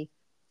many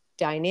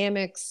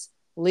dynamics,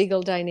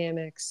 legal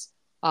dynamics.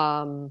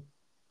 I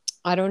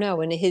don't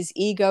know. And his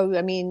ego,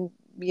 I mean,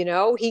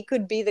 he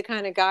could be the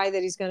kind of guy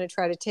that he's going to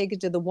try to take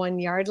it to the 1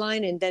 yard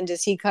line. And then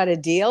does he cut a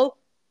deal?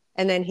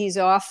 And then he's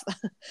off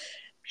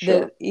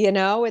Sure.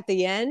 at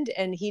the end,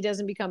 and he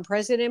doesn't become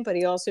president, but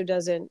he also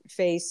doesn't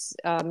face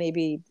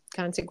maybe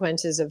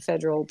consequences of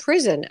federal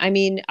prison. I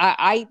mean,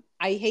 I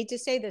hate to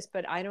say this,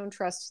 but I don't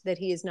trust that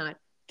he is not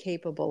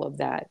capable of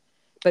that.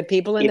 But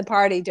people in the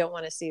party don't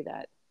want to see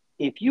that.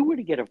 If you were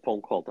to get a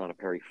phone call, Donna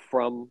Perry,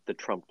 from the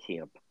Trump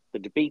camp, the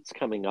debate's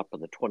coming up on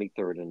the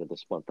 23rd into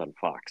this month on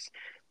Fox.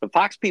 The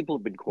Fox people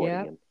have been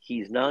courting him.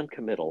 He's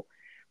non-committal.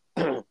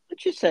 Let's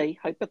just say,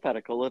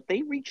 hypothetical, if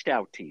they reached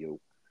out to you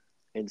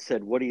and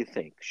said, what do you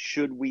think?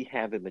 Should we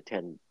have him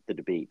attend the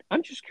debate?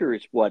 I'm just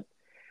curious what,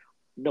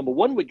 number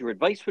one, what your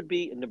advice would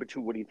be, and number two,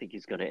 what do you think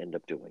he's going to end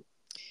up doing?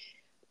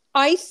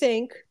 I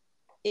think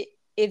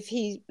if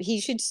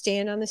he should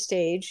stand on the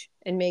stage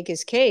and make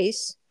his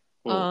case.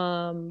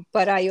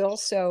 But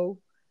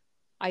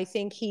I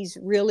think he's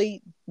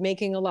really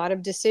making a lot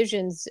of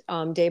decisions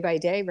day by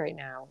day right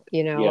now,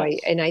 Yes.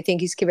 I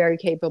think he's very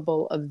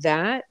capable of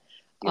that.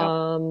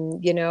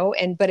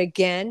 Yep. But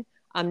again,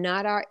 I'm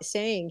not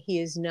saying he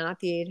is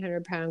not the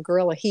 800-pound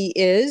gorilla. He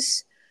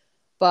is,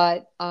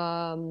 but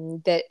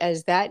that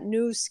as that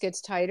noose gets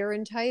tighter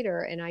and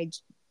tighter, and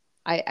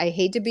I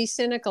hate to be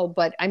cynical,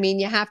 but I mean,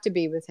 you have to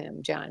be with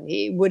him, John.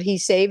 Would he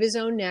save his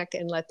own neck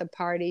and let the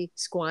party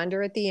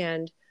squander at the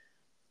end?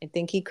 I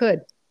think he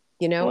could,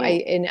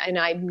 and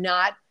I'm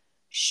not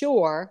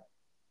sure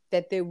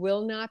that there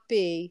will not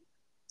be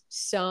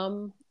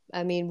some.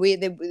 I mean,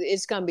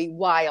 it's going to be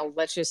wild.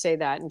 Let's just say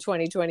that in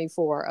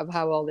 2024 of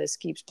how all this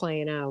keeps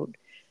playing out.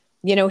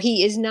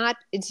 He is not.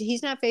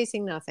 He's not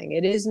facing nothing.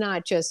 It is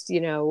not just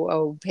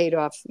paid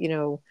off.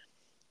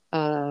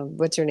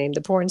 What's her name?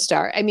 The porn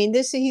star. I mean,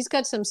 he's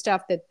got some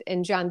stuff that.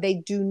 And John, they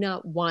do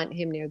not want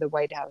him near the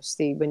White House.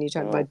 When you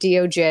talk about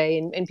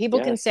DOJ, and people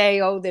can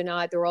say, oh, they're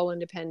not. They're all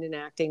independent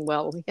acting.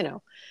 Well,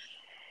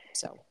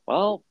 So.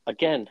 Well,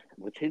 again,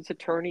 with his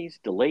attorneys,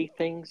 delay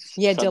things.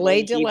 Yeah,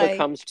 Suddenly delay. He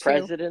becomes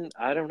president.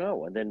 I don't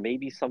know. And then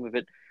maybe some of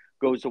it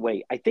goes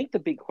away. I think the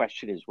big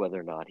question is whether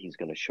or not he's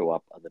going to show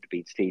up on the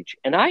debate stage.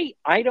 And I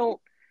don't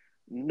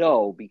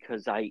know,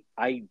 because I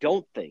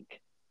don't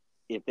think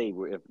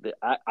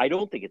I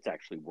don't think it's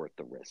actually worth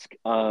the risk.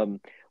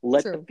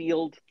 Let the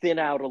field thin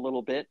out a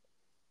little bit.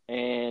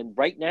 And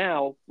right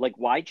now, like,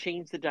 why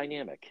change the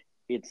dynamic?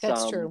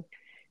 That's true.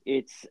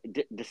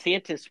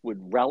 DeSantis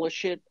would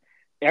relish it.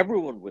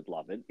 Everyone would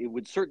love it. It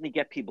would certainly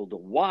get people to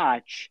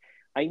watch.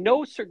 I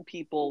know certain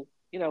people,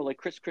 like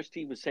Chris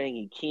Christie was saying,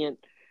 he can't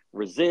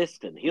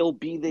resist, and he'll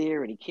be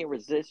there and he can't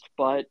resist.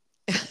 But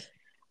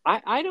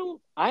I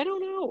don't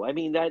know. I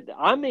mean,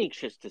 I'm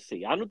anxious to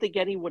see. I don't think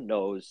anyone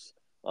knows.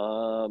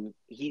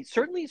 He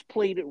certainly has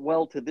played it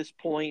well to this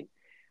point.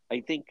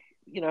 I think,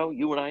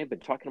 you and I have been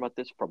talking about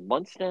this for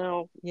months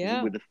now. Yeah.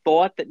 You would have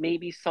thought that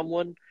maybe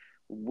someone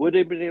would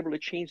have been able to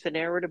change the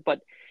narrative, but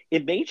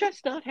it may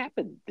just not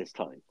happen this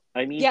time.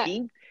 I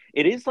mean,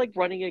 it is like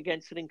running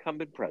against an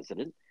incumbent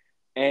president.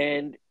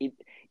 And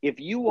if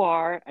you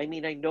are, I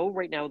mean, I know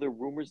right now there are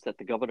rumors that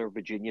the governor of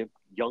Virginia,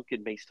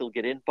 Youngkin, may still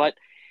get in, but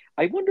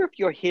I wonder if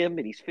you're him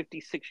and he's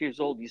 56 years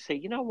old, you say,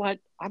 you know what,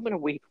 I'm going to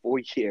wait 4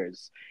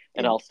 years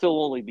and I'll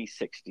still only be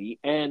 60,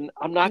 and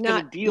I'm not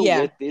going to deal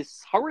with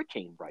this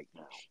hurricane right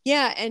now.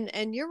 Yeah,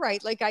 and you're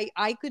right. Like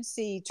I could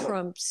see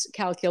Trump's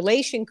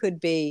calculation could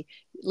be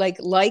like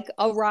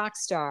a rock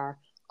star.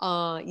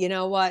 You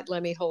know what?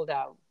 Let me hold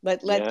out.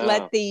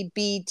 Let the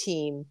B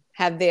team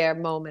have their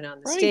moment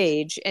on the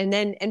stage,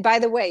 and by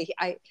the way,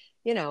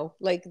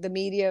 like the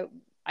media,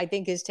 I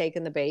think, is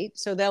taking the bait,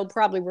 so they'll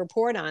probably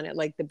report on it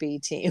like the B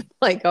team,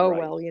 like, oh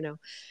well,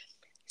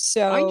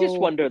 So I just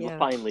wonder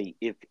finally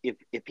if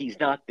he's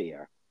not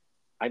there.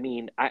 I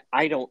mean,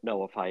 I don't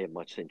know if I have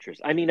much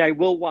interest. I mean, I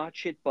will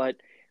watch it, but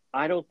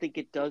I don't think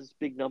it does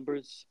big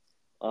numbers.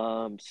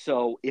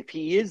 So if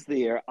he is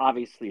there,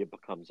 obviously it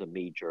becomes a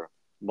major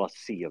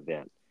must-see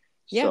event.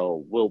 Yeah.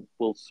 So we'll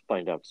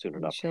find out soon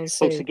enough. Shall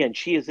Folks, see. again,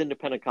 she is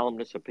independent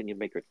columnist, opinion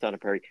maker, Donna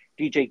Perry.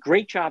 DJ,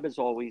 great job as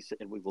always,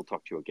 and we will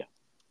talk to you again.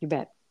 You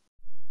bet.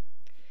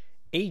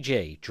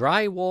 AJ,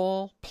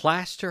 drywall,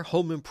 plaster,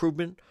 home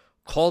improvement.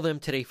 Call them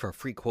today for a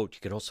free quote.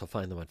 You can also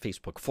find them on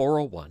Facebook,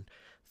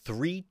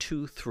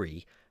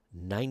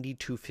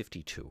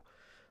 401-323-9252.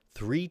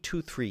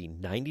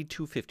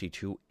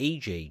 323-9252.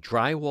 AJ,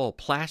 drywall,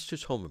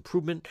 plasters, home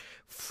improvement,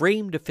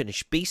 frame to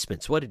finish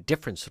basements. What a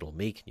difference it'll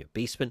make in your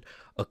basement.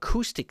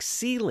 Acoustic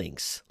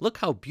ceilings. Look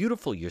how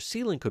beautiful your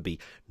ceiling could be.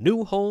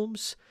 New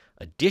homes,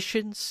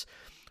 additions.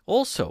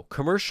 Also,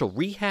 commercial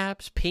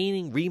rehabs,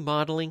 painting,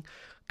 remodeling.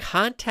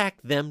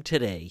 Contact them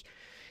today.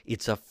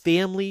 It's a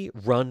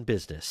family-run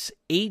business.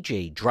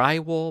 AJ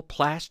Drywall,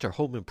 Plaster,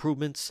 Home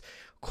Improvements.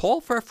 Call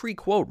for a free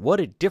quote.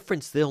 What a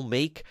difference they'll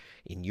make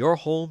in your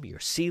home, your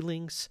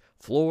ceilings,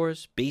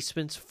 floors,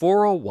 basements.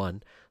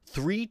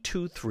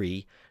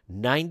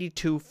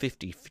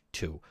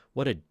 401-323-9252.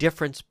 What a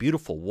difference.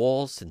 Beautiful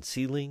walls and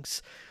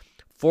ceilings.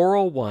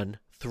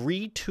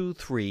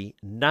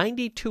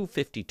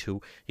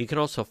 401-323-9252. You can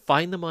also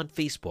find them on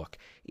Facebook.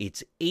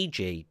 It's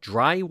AJ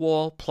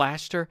Drywall,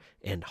 Plaster,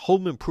 and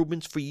Home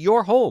Improvements for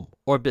your home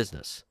or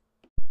business.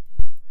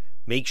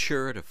 Make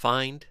sure to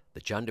find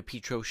the John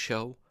DePietro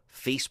Show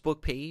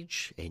Facebook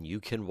page, and you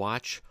can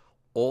watch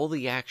all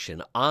the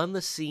action on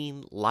the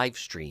scene live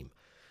stream.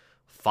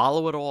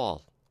 Follow it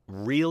all.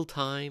 Real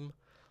time,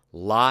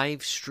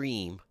 live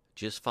stream.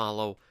 Just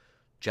follow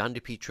John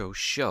DePietro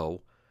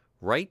Show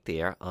right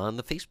there on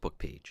the Facebook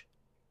page.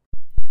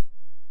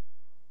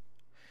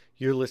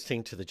 You're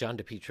listening to the John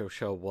DePietro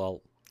Show.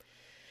 Well,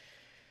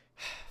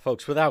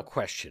 folks, without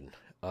question,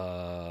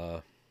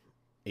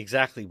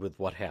 exactly with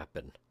what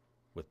happened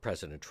with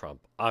President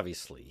Trump,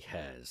 obviously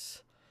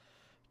has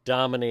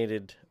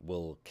dominated,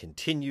 will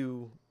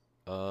continue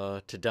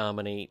to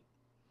dominate.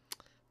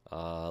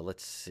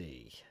 Let's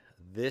see.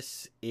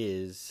 This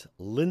is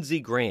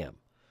Lindsey Graham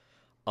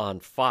on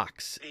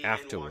Fox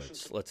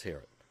afterwards. Let's hear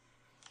it.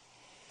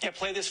 Yeah,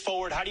 play this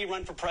forward. How do you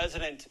run for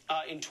president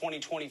in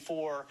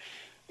 2024,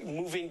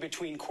 moving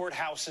between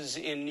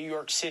courthouses in New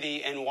York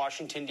City and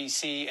Washington,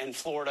 D.C., and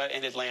Florida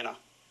and Atlanta?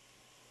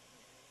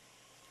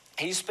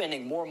 He's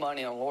spending more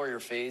money on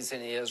lawyer fees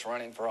than he is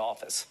running for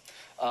office.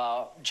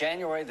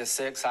 January the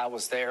 6th, I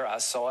was there. I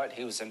saw it.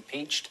 He was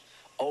impeached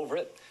over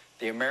it.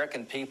 The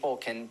American people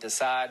can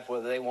decide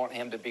whether they want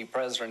him to be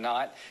president or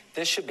not.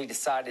 This should be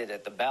decided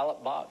at the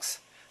ballot box,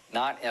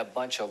 not in a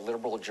bunch of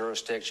liberal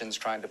jurisdictions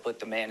trying to put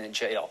the man in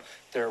jail.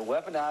 They're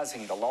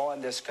weaponizing the law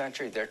in this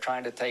country. They're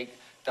trying to take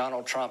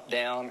Donald Trump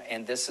down,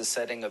 and this is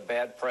setting a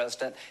bad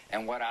precedent.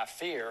 And what I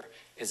fear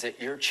is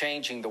that you're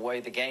changing the way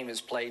the game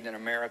is played in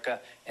America,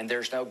 and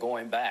there's no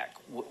going back.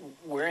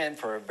 We're in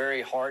for a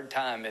very hard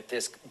time if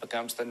this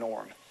becomes the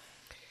norm.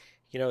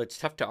 You know, it's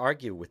tough to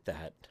argue with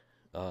that,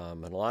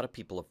 and a lot of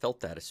people have felt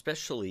that,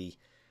 especially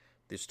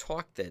there's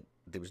talk that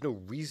there was no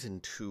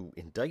reason to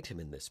indict him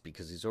in this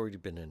because he's already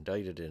been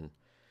indicted in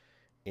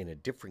a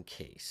different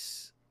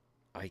case.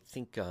 I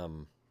think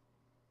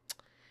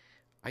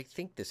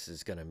this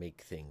is going to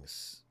make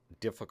things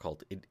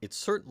difficult. It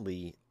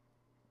certainly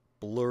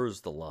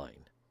blurs the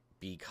line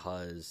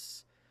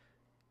because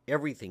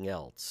everything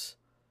else,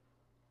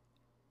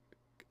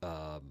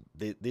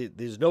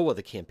 there's no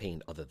other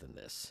campaign other than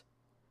this.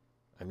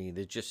 I mean,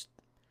 they're just,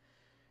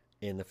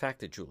 and the fact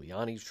that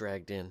Giuliani's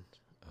dragged in,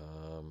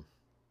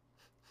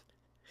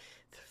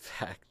 the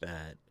fact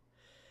that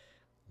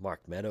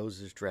Mark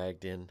Meadows is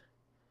dragged in,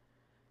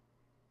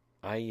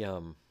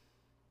 all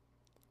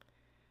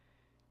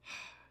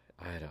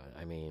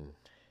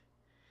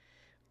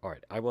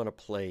right, I want to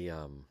play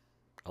a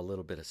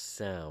little bit of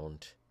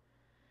sound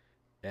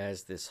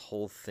as this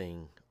whole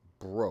thing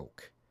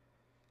broke.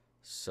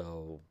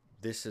 So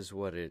this is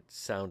what it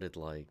sounded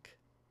like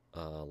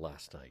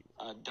last night.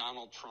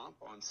 Donald Trump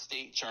on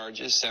state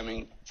charges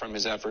stemming from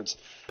his efforts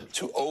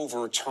to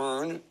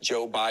overturn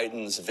Joe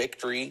Biden's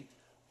victory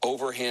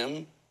over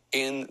him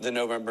in the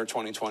November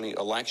 2020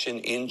 election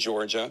in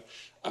Georgia.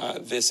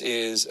 This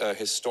is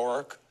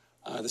historic.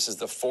 This is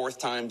the fourth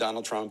time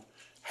Donald Trump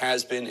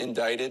has been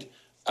indicted.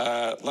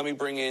 Let me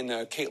bring in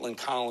Caitlin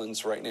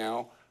Collins right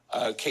now.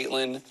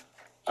 Caitlin,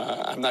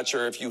 I'm not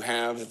sure if you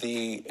have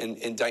the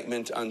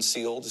indictment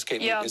unsealed. Is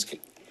Caitlin, yeah.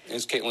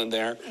 is Caitlin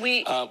there?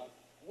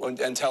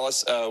 And tell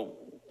us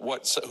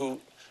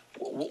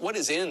what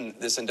is in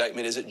this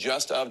indictment. Is it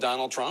just of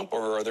Donald Trump,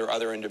 or are there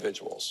other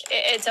individuals?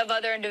 It's of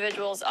other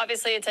individuals.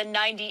 Obviously, it's a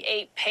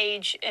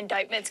 98-page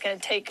indictment. It's going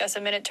to take us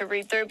a minute to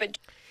read through, but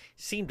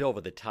seemed over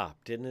the top,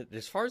 didn't it?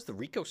 As far as the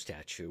RICO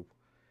statute,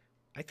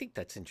 I think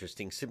that's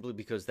interesting simply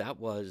because that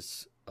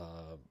was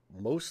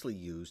mostly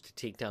used to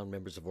take down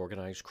members of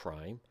organized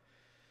crime,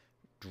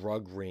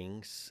 drug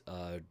rings,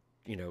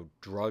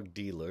 drug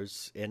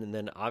dealers, and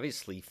then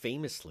obviously,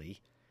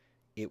 famously,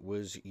 it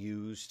was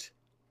used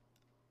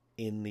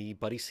in the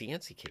Buddy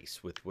Cianci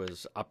case, which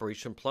was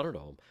Operation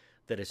Pluterdome,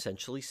 that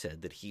essentially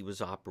said that he was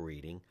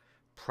operating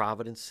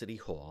Providence City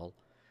Hall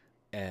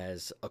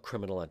as a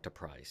criminal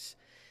enterprise.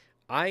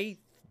 I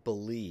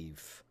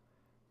believe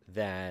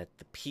that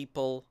the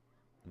people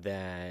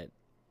that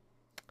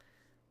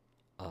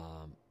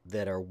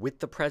that are with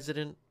the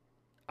president,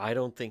 I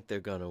don't think they're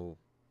going to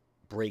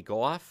break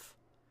off.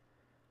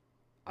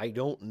 I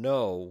don't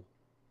know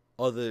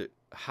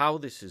how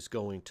this is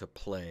going to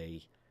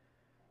play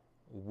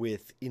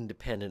with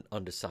independent,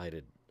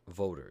 undecided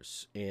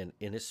voters, and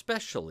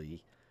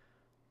especially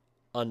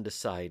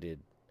undecided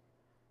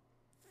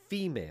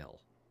female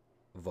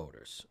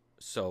voters.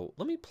 So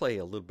let me play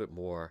a little bit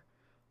more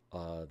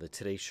the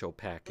Today Show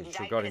package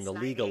regarding the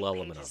legal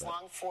element of it.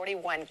 Long,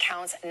 41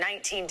 counts,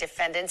 19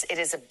 defendants. It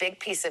is a big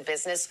piece of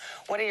business.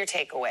 What are your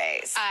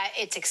takeaways?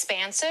 It's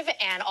expansive,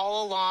 and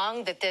all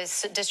along that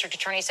this district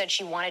attorney said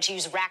she wanted to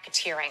use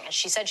racketeering, and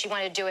she said she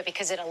wanted to do it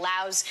because it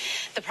allows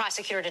the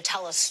prosecutor to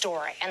tell a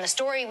story. And the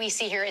story we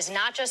see here is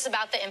not just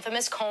about the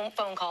infamous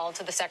phone call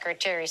to the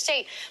Secretary of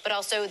State, but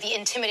also the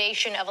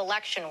intimidation of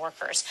election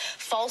workers,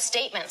 false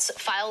statements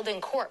filed in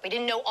court. We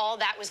didn't know all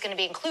that was going to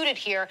be included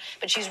here,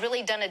 but she's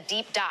really done a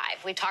deep dive.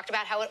 We talked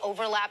about how it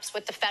overlaps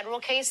with the federal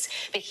case,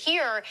 but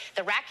here,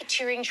 the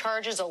racketeering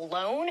charges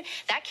alone,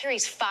 that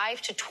carries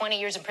 5 to 20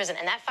 years in prison,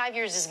 and that 5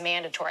 years is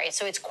mandatory.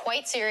 So it's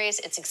quite serious,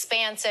 it's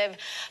expansive,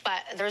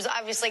 but there's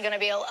obviously going to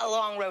be a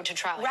long road to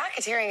trial.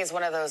 Racketeering is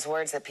one of those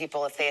words that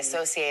people, if they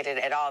associate it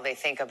at all, they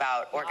think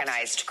about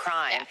organized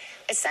crime. Yeah.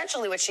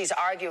 Essentially, what she's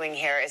arguing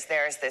here is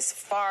there's this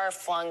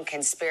far-flung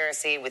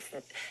conspiracy with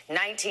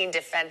 19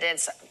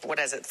 defendants,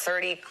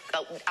 30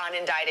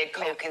 unindicted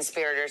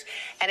co-conspirators,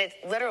 and it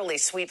literally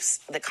sweeps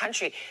the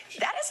country.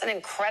 That is an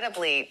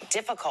incredibly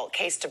difficult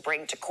case to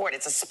bring to court.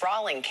 It's a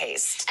sprawling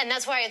case. And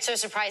that's why it's so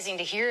surprising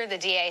to hear the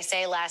DA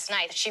say last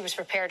night that she was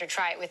prepared to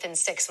try it within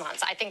 6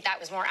 months. I think that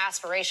was more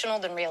aspirational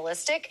than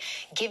realistic,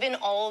 given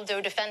all of the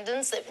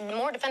defendants. That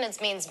more defendants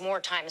means more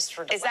times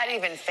for delay. Is that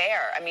even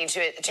fair? I mean, to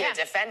a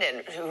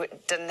defendant who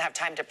doesn't have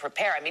time to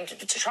prepare. I mean,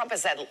 Trump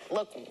has said,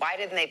 look, why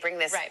didn't they bring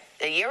this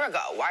a year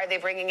ago? Why are they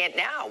bringing it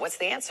now? What's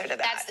the answer to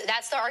that?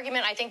 That's the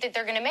argument I think that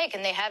they're going to make,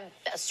 and they have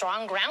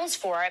strong grounds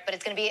for it, but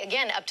it's going to be,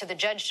 again, up to the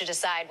judge to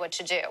decide what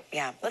to do.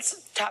 Yeah.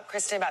 Let's talk,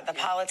 Kristen, about the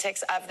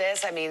politics of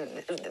this. I mean,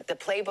 the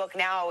playbook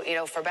now,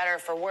 for better or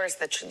for worse,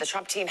 the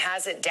Trump team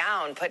has it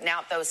down, putting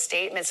out those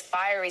statements,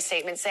 fiery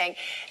statements, saying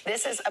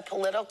this is a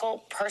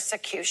political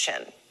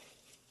persecution.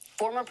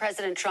 Former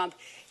President Trump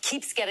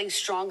keeps getting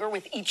stronger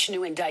with each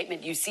new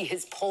indictment. You see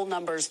his poll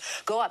numbers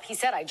go up. He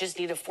said, I just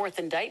need a fourth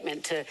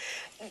indictment to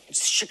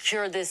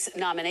secure this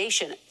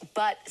nomination.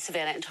 But,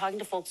 Savannah, in talking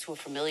to folks who are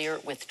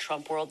familiar with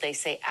Trump world, they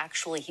say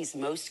actually he's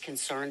most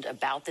concerned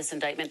about this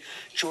indictment.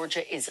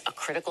 Georgia is a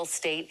critical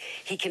state.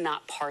 He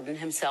cannot pardon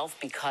himself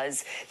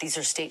because these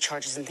are state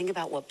charges. And think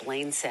about what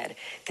Blaine said.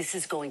 This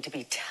is going to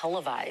be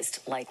televised,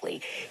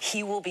 likely.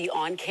 He will be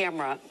on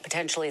camera,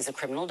 potentially as a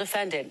criminal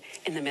defendant,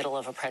 in the middle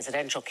of a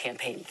presidential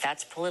campaign.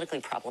 That's politically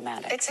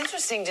problematic. It's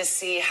interesting to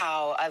see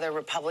how other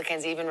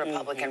Republicans, even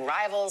Republican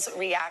rivals,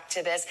 react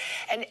to this.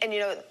 And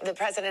the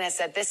president has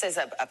said this is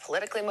a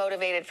politically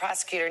motivated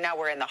prosecutor. Now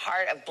we're in the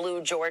heart of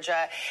blue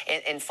Georgia,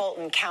 in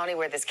Fulton County,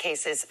 where this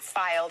case is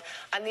filed.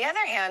 On the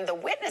other hand, the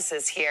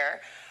witnesses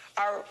here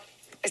are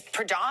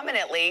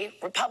predominantly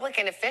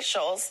Republican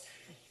officials,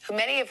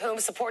 many of whom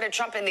supported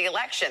Trump in the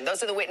election.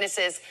 Those are the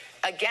witnesses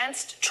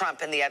against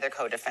Trump and the other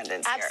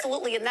co-defendants here.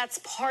 Absolutely, and that's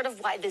part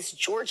of why this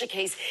Georgia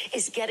case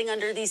is getting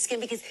under his skin,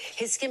 because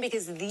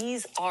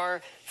these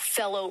are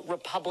fellow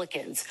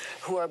Republicans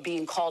who are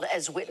being called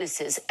as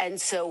witnesses.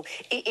 And so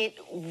it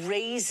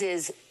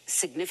raises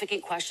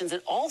significant questions.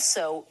 It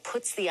also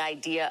puts the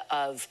idea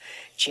of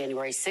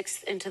January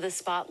 6th into the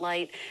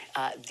spotlight,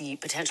 the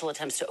potential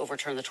attempts to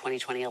overturn the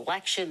 2020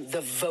 election,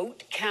 the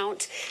vote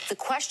count. The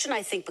question,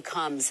 I think,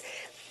 becomes,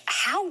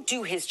 how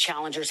do his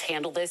challengers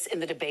handle this in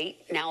the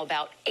debate, now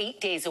about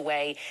 8 days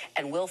away,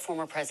 and will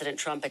former President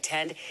Trump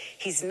attend?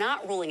 He's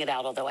not ruling it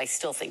out, although I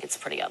still think it's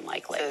pretty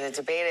unlikely. So the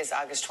debate is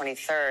August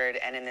 23rd,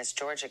 and in this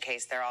Georgia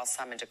case, they're all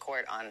summoned to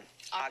court on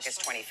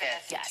August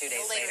 25th, yes. 2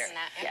 days later. Than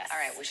that, yes. All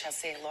right, we shall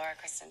see. Laura,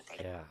 Kristen,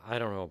 thank you. Yeah, I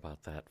don't know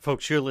about that.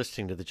 Folks, you're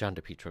listening to The John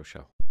DePietro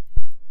Show.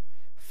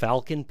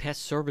 Falcon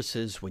Pest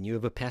Services. When you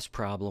have a pest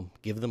problem,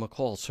 give them a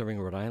call. Serving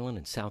Rhode Island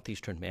and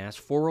southeastern Mass,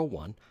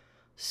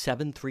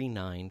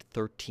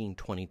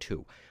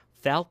 401-739-1322.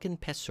 Falcon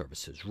Pest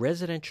Services,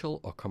 residential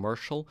or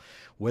commercial,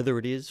 whether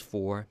it is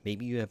for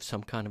maybe you have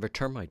some kind of a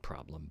termite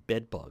problem,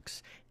 bed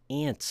bugs,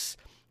 ants,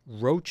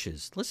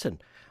 roaches.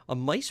 Listen, a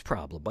mice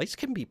problem. Mice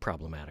can be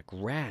problematic.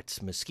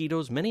 Rats,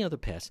 mosquitoes, many other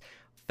pests.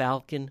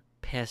 Falcon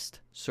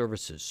Pest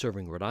Services,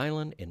 serving Rhode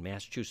Island and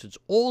Massachusetts,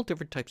 all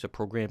different types of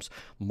programs,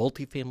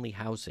 multifamily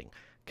housing,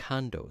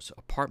 condos,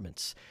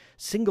 apartments,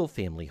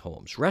 single-family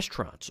homes,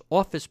 restaurants,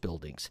 office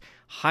buildings,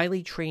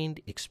 highly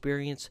trained,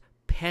 experienced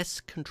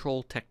pest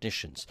control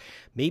technicians.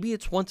 Maybe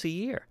it's once a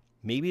year.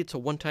 Maybe it's a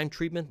one-time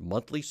treatment,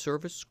 monthly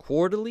service,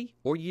 quarterly,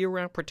 or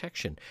year-round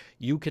protection.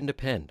 You can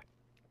depend.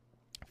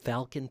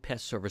 Falcon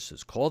Pest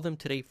Services. Call them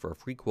today for a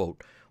free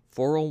quote,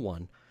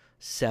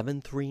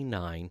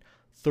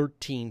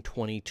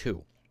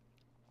 401-739-1322.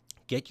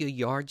 Get your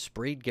yard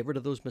sprayed. Get rid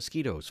of those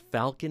mosquitoes.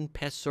 Falcon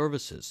Pest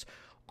Services.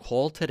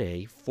 Call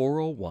today,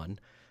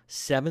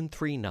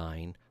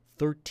 401-739-1322.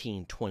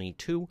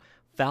 1322.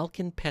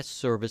 Falcon Pest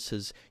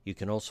Services. You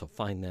can also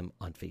find them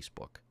on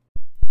Facebook.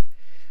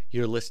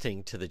 You're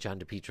listening to the John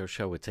DePietro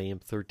Show. It's AM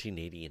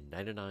 1380 and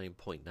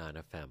 99.9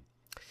 FM.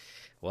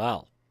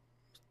 Well,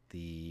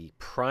 the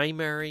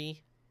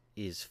primary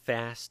is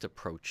fast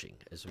approaching.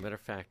 As a matter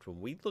of fact,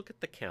 when we look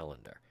at the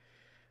calendar,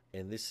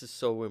 and this is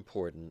so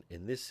important,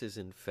 and this is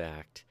in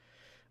fact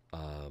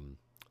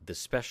the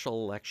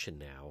special election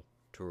now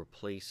to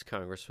replace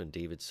Congressman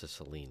David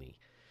Cicilline.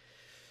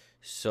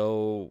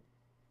 So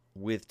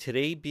with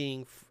today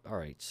being, all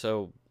right,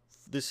 so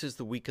this is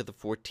the week of the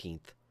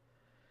 14th.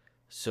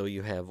 So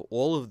you have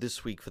all of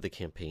this week for the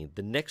campaign.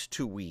 The next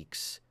 2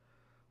 weeks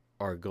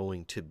are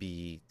going to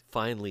be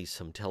finally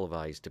some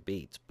televised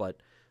debates,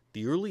 but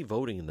the early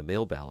voting and the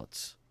mail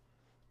ballots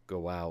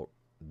go out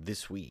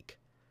this week,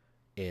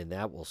 and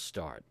that will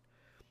start.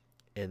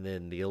 And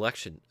then the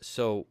election.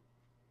 So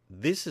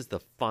this is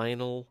the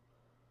final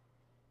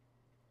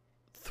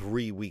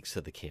 3 weeks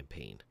of the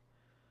campaign.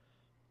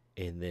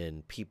 And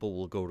then people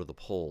will go to the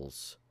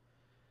polls.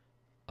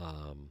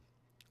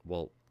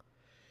 The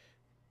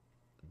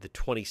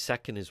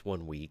 22nd is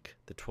 1 week,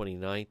 the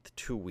 29th,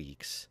 2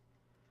 weeks,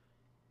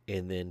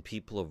 and then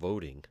people are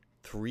voting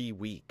 3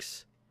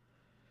 weeks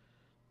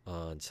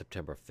on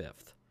September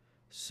 5th.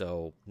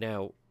 So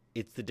now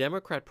it's the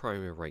Democrat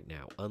primary right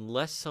now,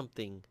 unless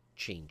something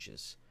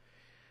changes.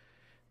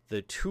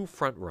 The two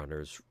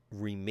frontrunners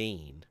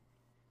remain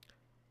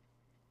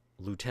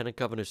Lieutenant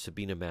Governor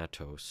Sabina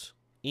Matos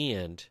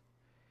and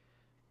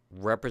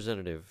not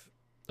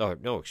a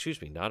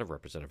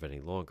representative any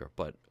longer,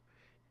 but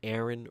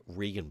Aaron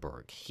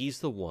Regenberg. He's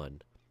the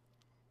one,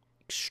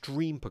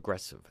 extreme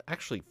progressive,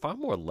 actually far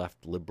more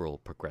left liberal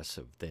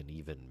progressive than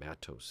even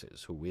Matos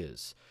is, who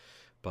is.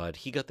 But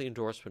he got the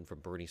endorsement from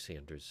Bernie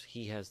Sanders.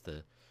 He has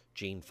the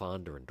Jane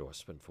Fonda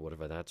endorsement for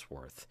whatever that's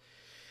worth.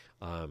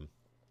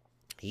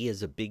 He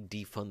is a big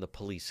defund the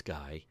police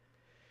guy.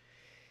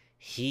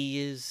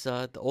 He is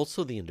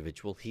also the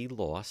individual. He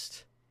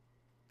lost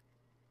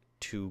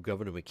to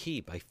Governor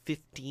McKee by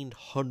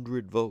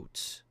 1,500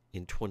 votes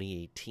in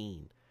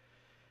 2018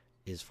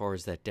 as far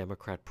as that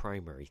Democrat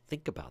primary.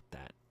 Think about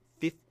that.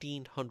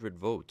 1,500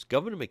 votes.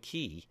 Governor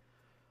McKee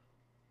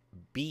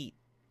beat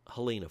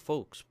Helena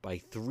Foulkes by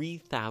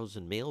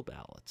 3,000 mail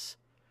ballots.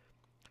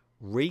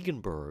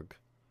 Regenberg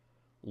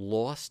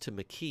lost to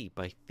McKee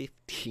by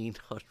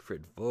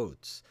 1,500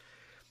 votes.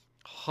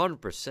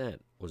 100%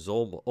 was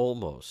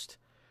almost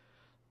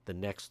the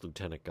next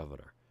lieutenant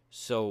governor.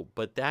 So,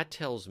 but that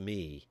tells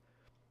me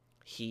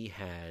he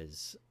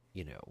has,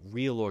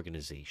 real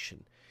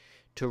organization.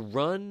 To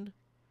run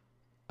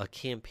a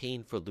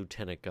campaign for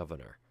lieutenant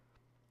governor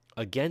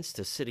against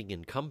a sitting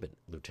incumbent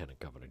lieutenant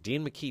governor.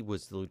 Dan McKee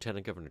was the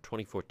lieutenant governor in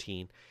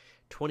 2014.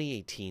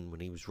 2018,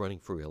 when he was running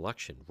for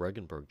re-election,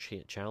 Regenberg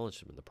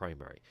challenged him in the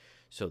primary.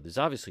 So there's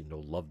obviously no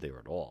love there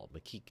at all.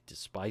 McKee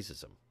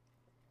despises him.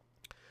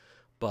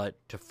 But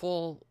to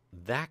fall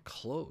that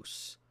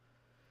close,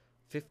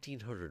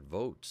 1,500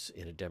 votes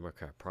in a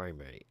Democrat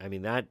primary, I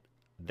mean,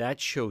 that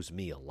shows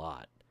me a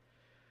lot.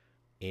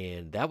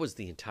 And that was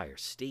the entire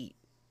state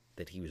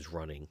that he was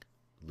running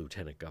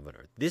lieutenant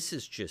governor. This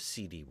is just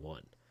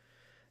CD1.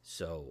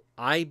 So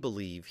I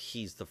believe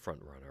he's the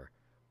front runner.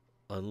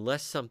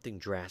 Unless something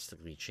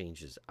drastically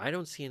changes, I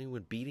don't see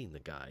anyone beating the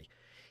guy.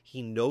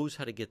 He knows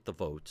how to get the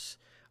votes.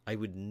 I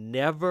would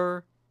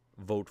never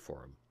vote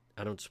for him.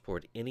 I don't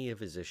support any of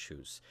his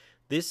issues.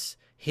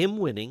 Him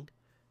winning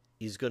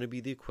is going to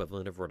be the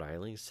equivalent of Rhode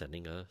Island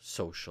sending a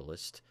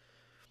socialist,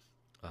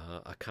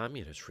 a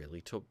communist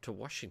really, to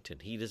Washington.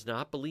 He does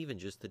not believe in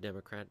just the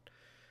Democrat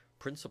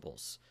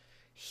principles.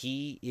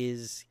 He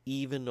is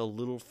even a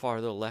little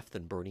farther left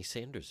than Bernie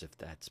Sanders, if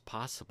that's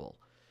possible.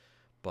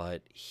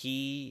 But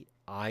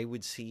I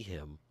would see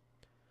him,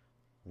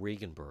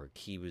 Regenberg.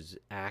 He was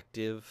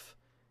active.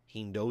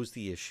 He knows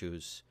the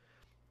issues.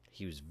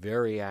 He was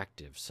very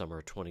active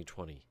summer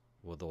 2020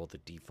 with all the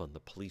defund the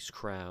police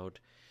crowd.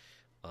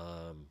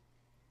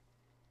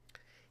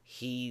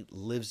 He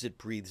lives it,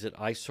 breathes it.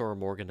 I saw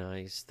him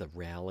organize the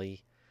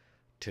rally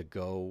to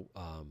go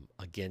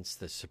against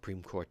the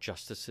Supreme Court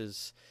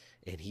justices,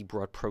 and he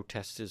brought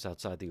protesters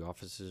outside the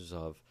offices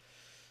of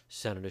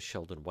Senator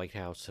Sheldon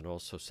Whitehouse and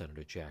also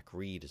Senator Jack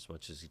Reed, as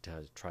much as he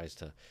tries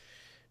to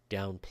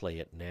downplay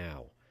it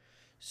now.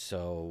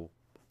 So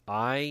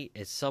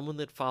as someone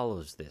that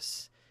follows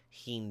this,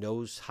 he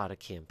knows how to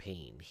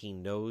campaign. He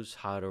knows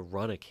how to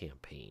run a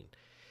campaign.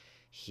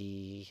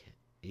 He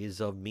is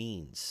of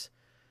means.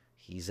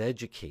 He's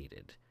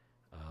educated.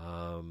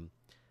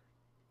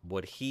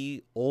 What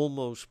he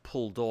almost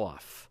pulled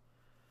off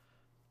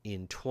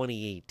in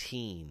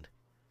 2018,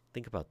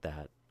 think about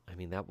that. I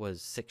mean, that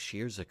was 6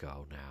 years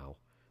ago now,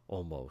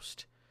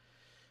 almost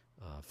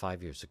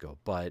 5 years ago.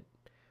 But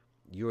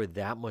you're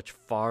that much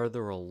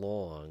farther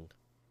along.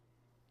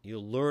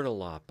 You'll learn a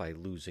lot by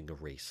losing a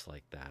race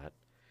like that.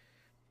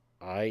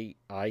 I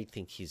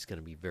think he's going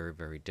to be very,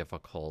 very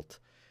difficult.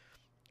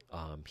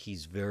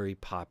 He's very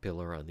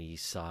popular on the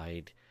East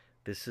Side.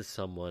 This is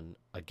someone,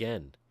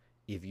 again,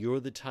 if you're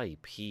the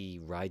type, he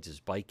rides his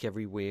bike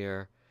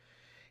everywhere.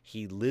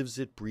 He lives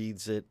it,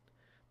 breathes it.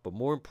 But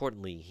more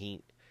importantly,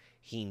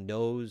 he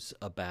knows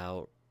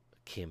about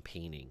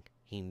campaigning.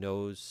 He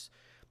knows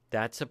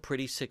that's a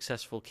pretty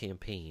successful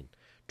campaign.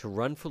 To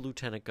run for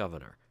lieutenant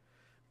governor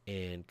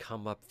and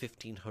come up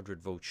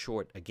 1,500 votes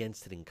short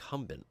against an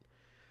incumbent,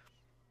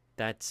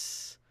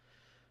 that's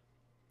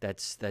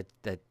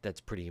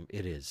pretty.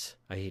 It is.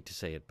 I hate to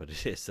say it, but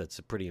it is. That's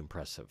pretty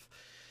impressive.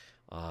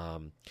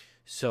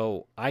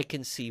 So I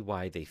can see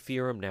why they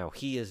fear him. Now,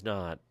 he is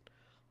not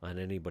on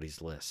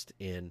anybody's list,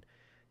 and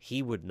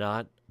he would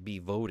not be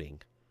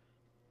voting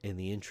in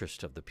the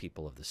interest of the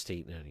people of the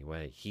state in any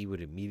way. He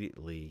would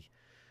immediately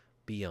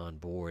be on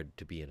board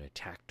to be an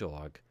attack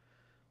dog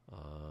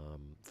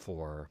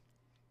for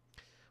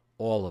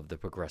all of the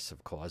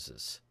progressive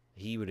causes.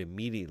 He would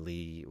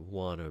immediately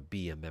want to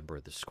be a member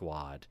of the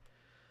squad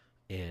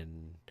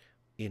and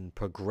in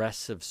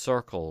progressive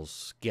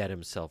circles get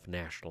himself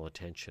national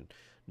attention.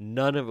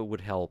 None of it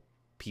would help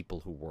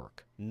people who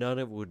work. None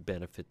of it would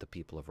benefit the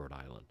people of Rhode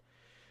Island.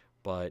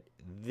 But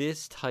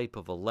this type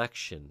of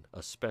election,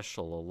 a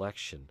special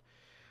election,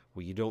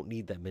 where you don't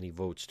need that many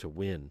votes to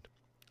win,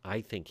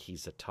 I think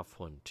he's a tough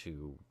one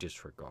to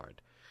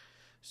disregard.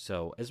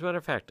 So, as a matter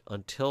of fact,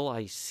 until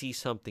I see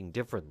something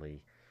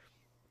differently,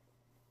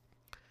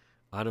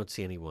 I don't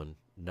see anyone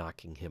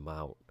knocking him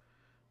out.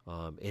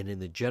 And in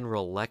the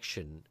general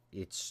election,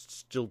 it's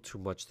still too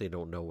much they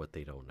don't know what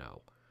they don't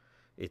know.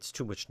 It's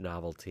too much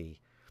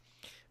novelty.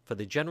 For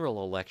the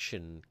general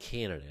election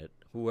candidate,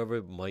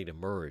 whoever might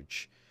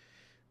emerge,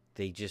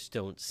 they just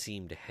don't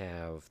seem to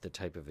have the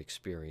type of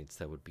experience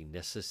that would be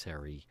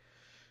necessary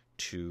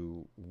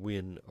to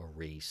win a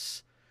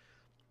race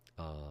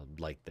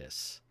like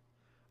this.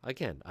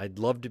 Again, I'd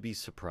love to be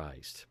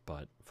surprised,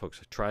 but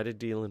folks, try to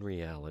deal in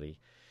reality.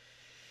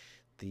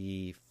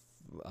 The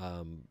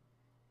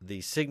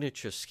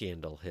signature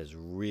scandal has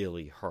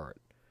really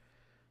hurt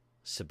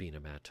Sabina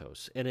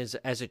Matos, and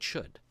as it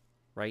should,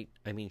 right?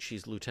 I mean,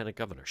 she's lieutenant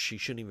governor. She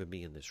shouldn't even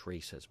be in this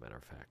race, as a matter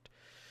of fact.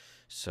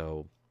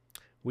 So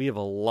we have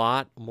a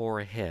lot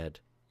more ahead.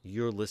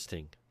 You're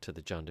listening to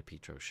The John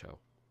DePetro Show.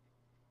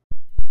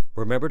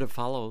 Remember to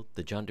follow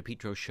The John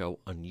DePetro Show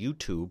on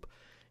YouTube.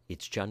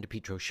 It's John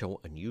DePetro Show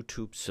on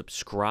YouTube.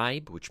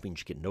 Subscribe, which means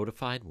you get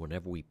notified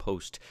whenever we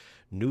post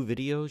new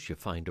videos. You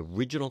find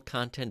original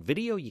content,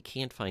 video you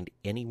can't find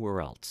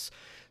anywhere else.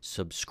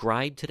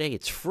 Subscribe today.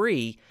 It's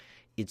free.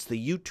 It's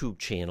the YouTube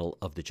channel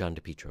of The John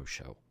DePetro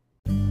Show.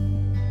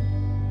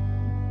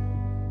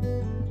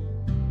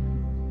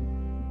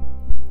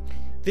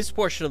 This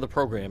portion of the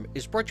program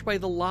is brought to you by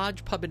the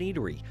Lodge Pub and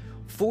Eatery,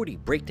 40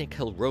 Breakneck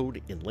Hill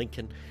Road in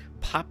Lincoln.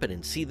 Pop in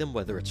and see them,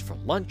 whether it's for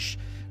lunch,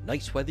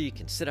 nice weather, you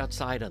can sit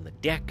outside on the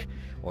deck,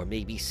 or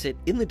maybe sit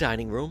in the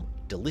dining room.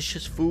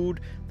 Delicious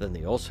food. Then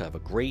they also have a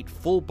great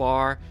full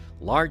bar,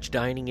 large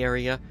dining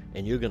area,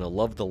 and you're going to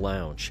love the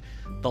lounge.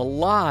 The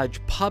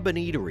Lodge Pub and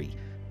Eatery.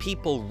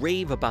 People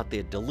rave about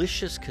their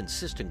delicious,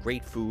 consistent,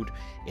 great food,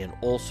 and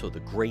also the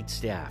great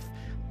staff.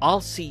 I'll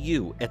see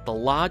you at the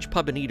Lodge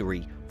Pub and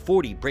Eatery,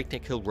 40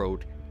 Breakneck Hill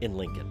Road in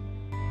Lincoln.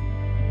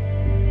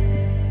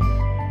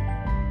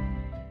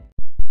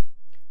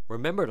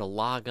 Remember to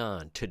log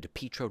on to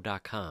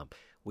DePetro.com.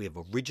 We have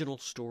original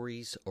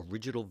stories,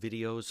 original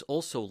videos,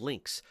 also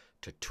links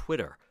to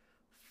Twitter,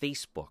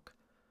 Facebook,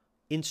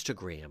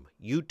 Instagram,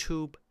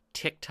 YouTube,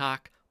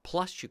 TikTok.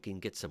 Plus, you can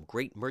get some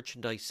great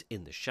merchandise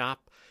in the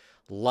shop.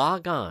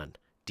 Log on,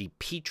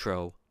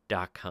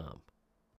 DePetro.com.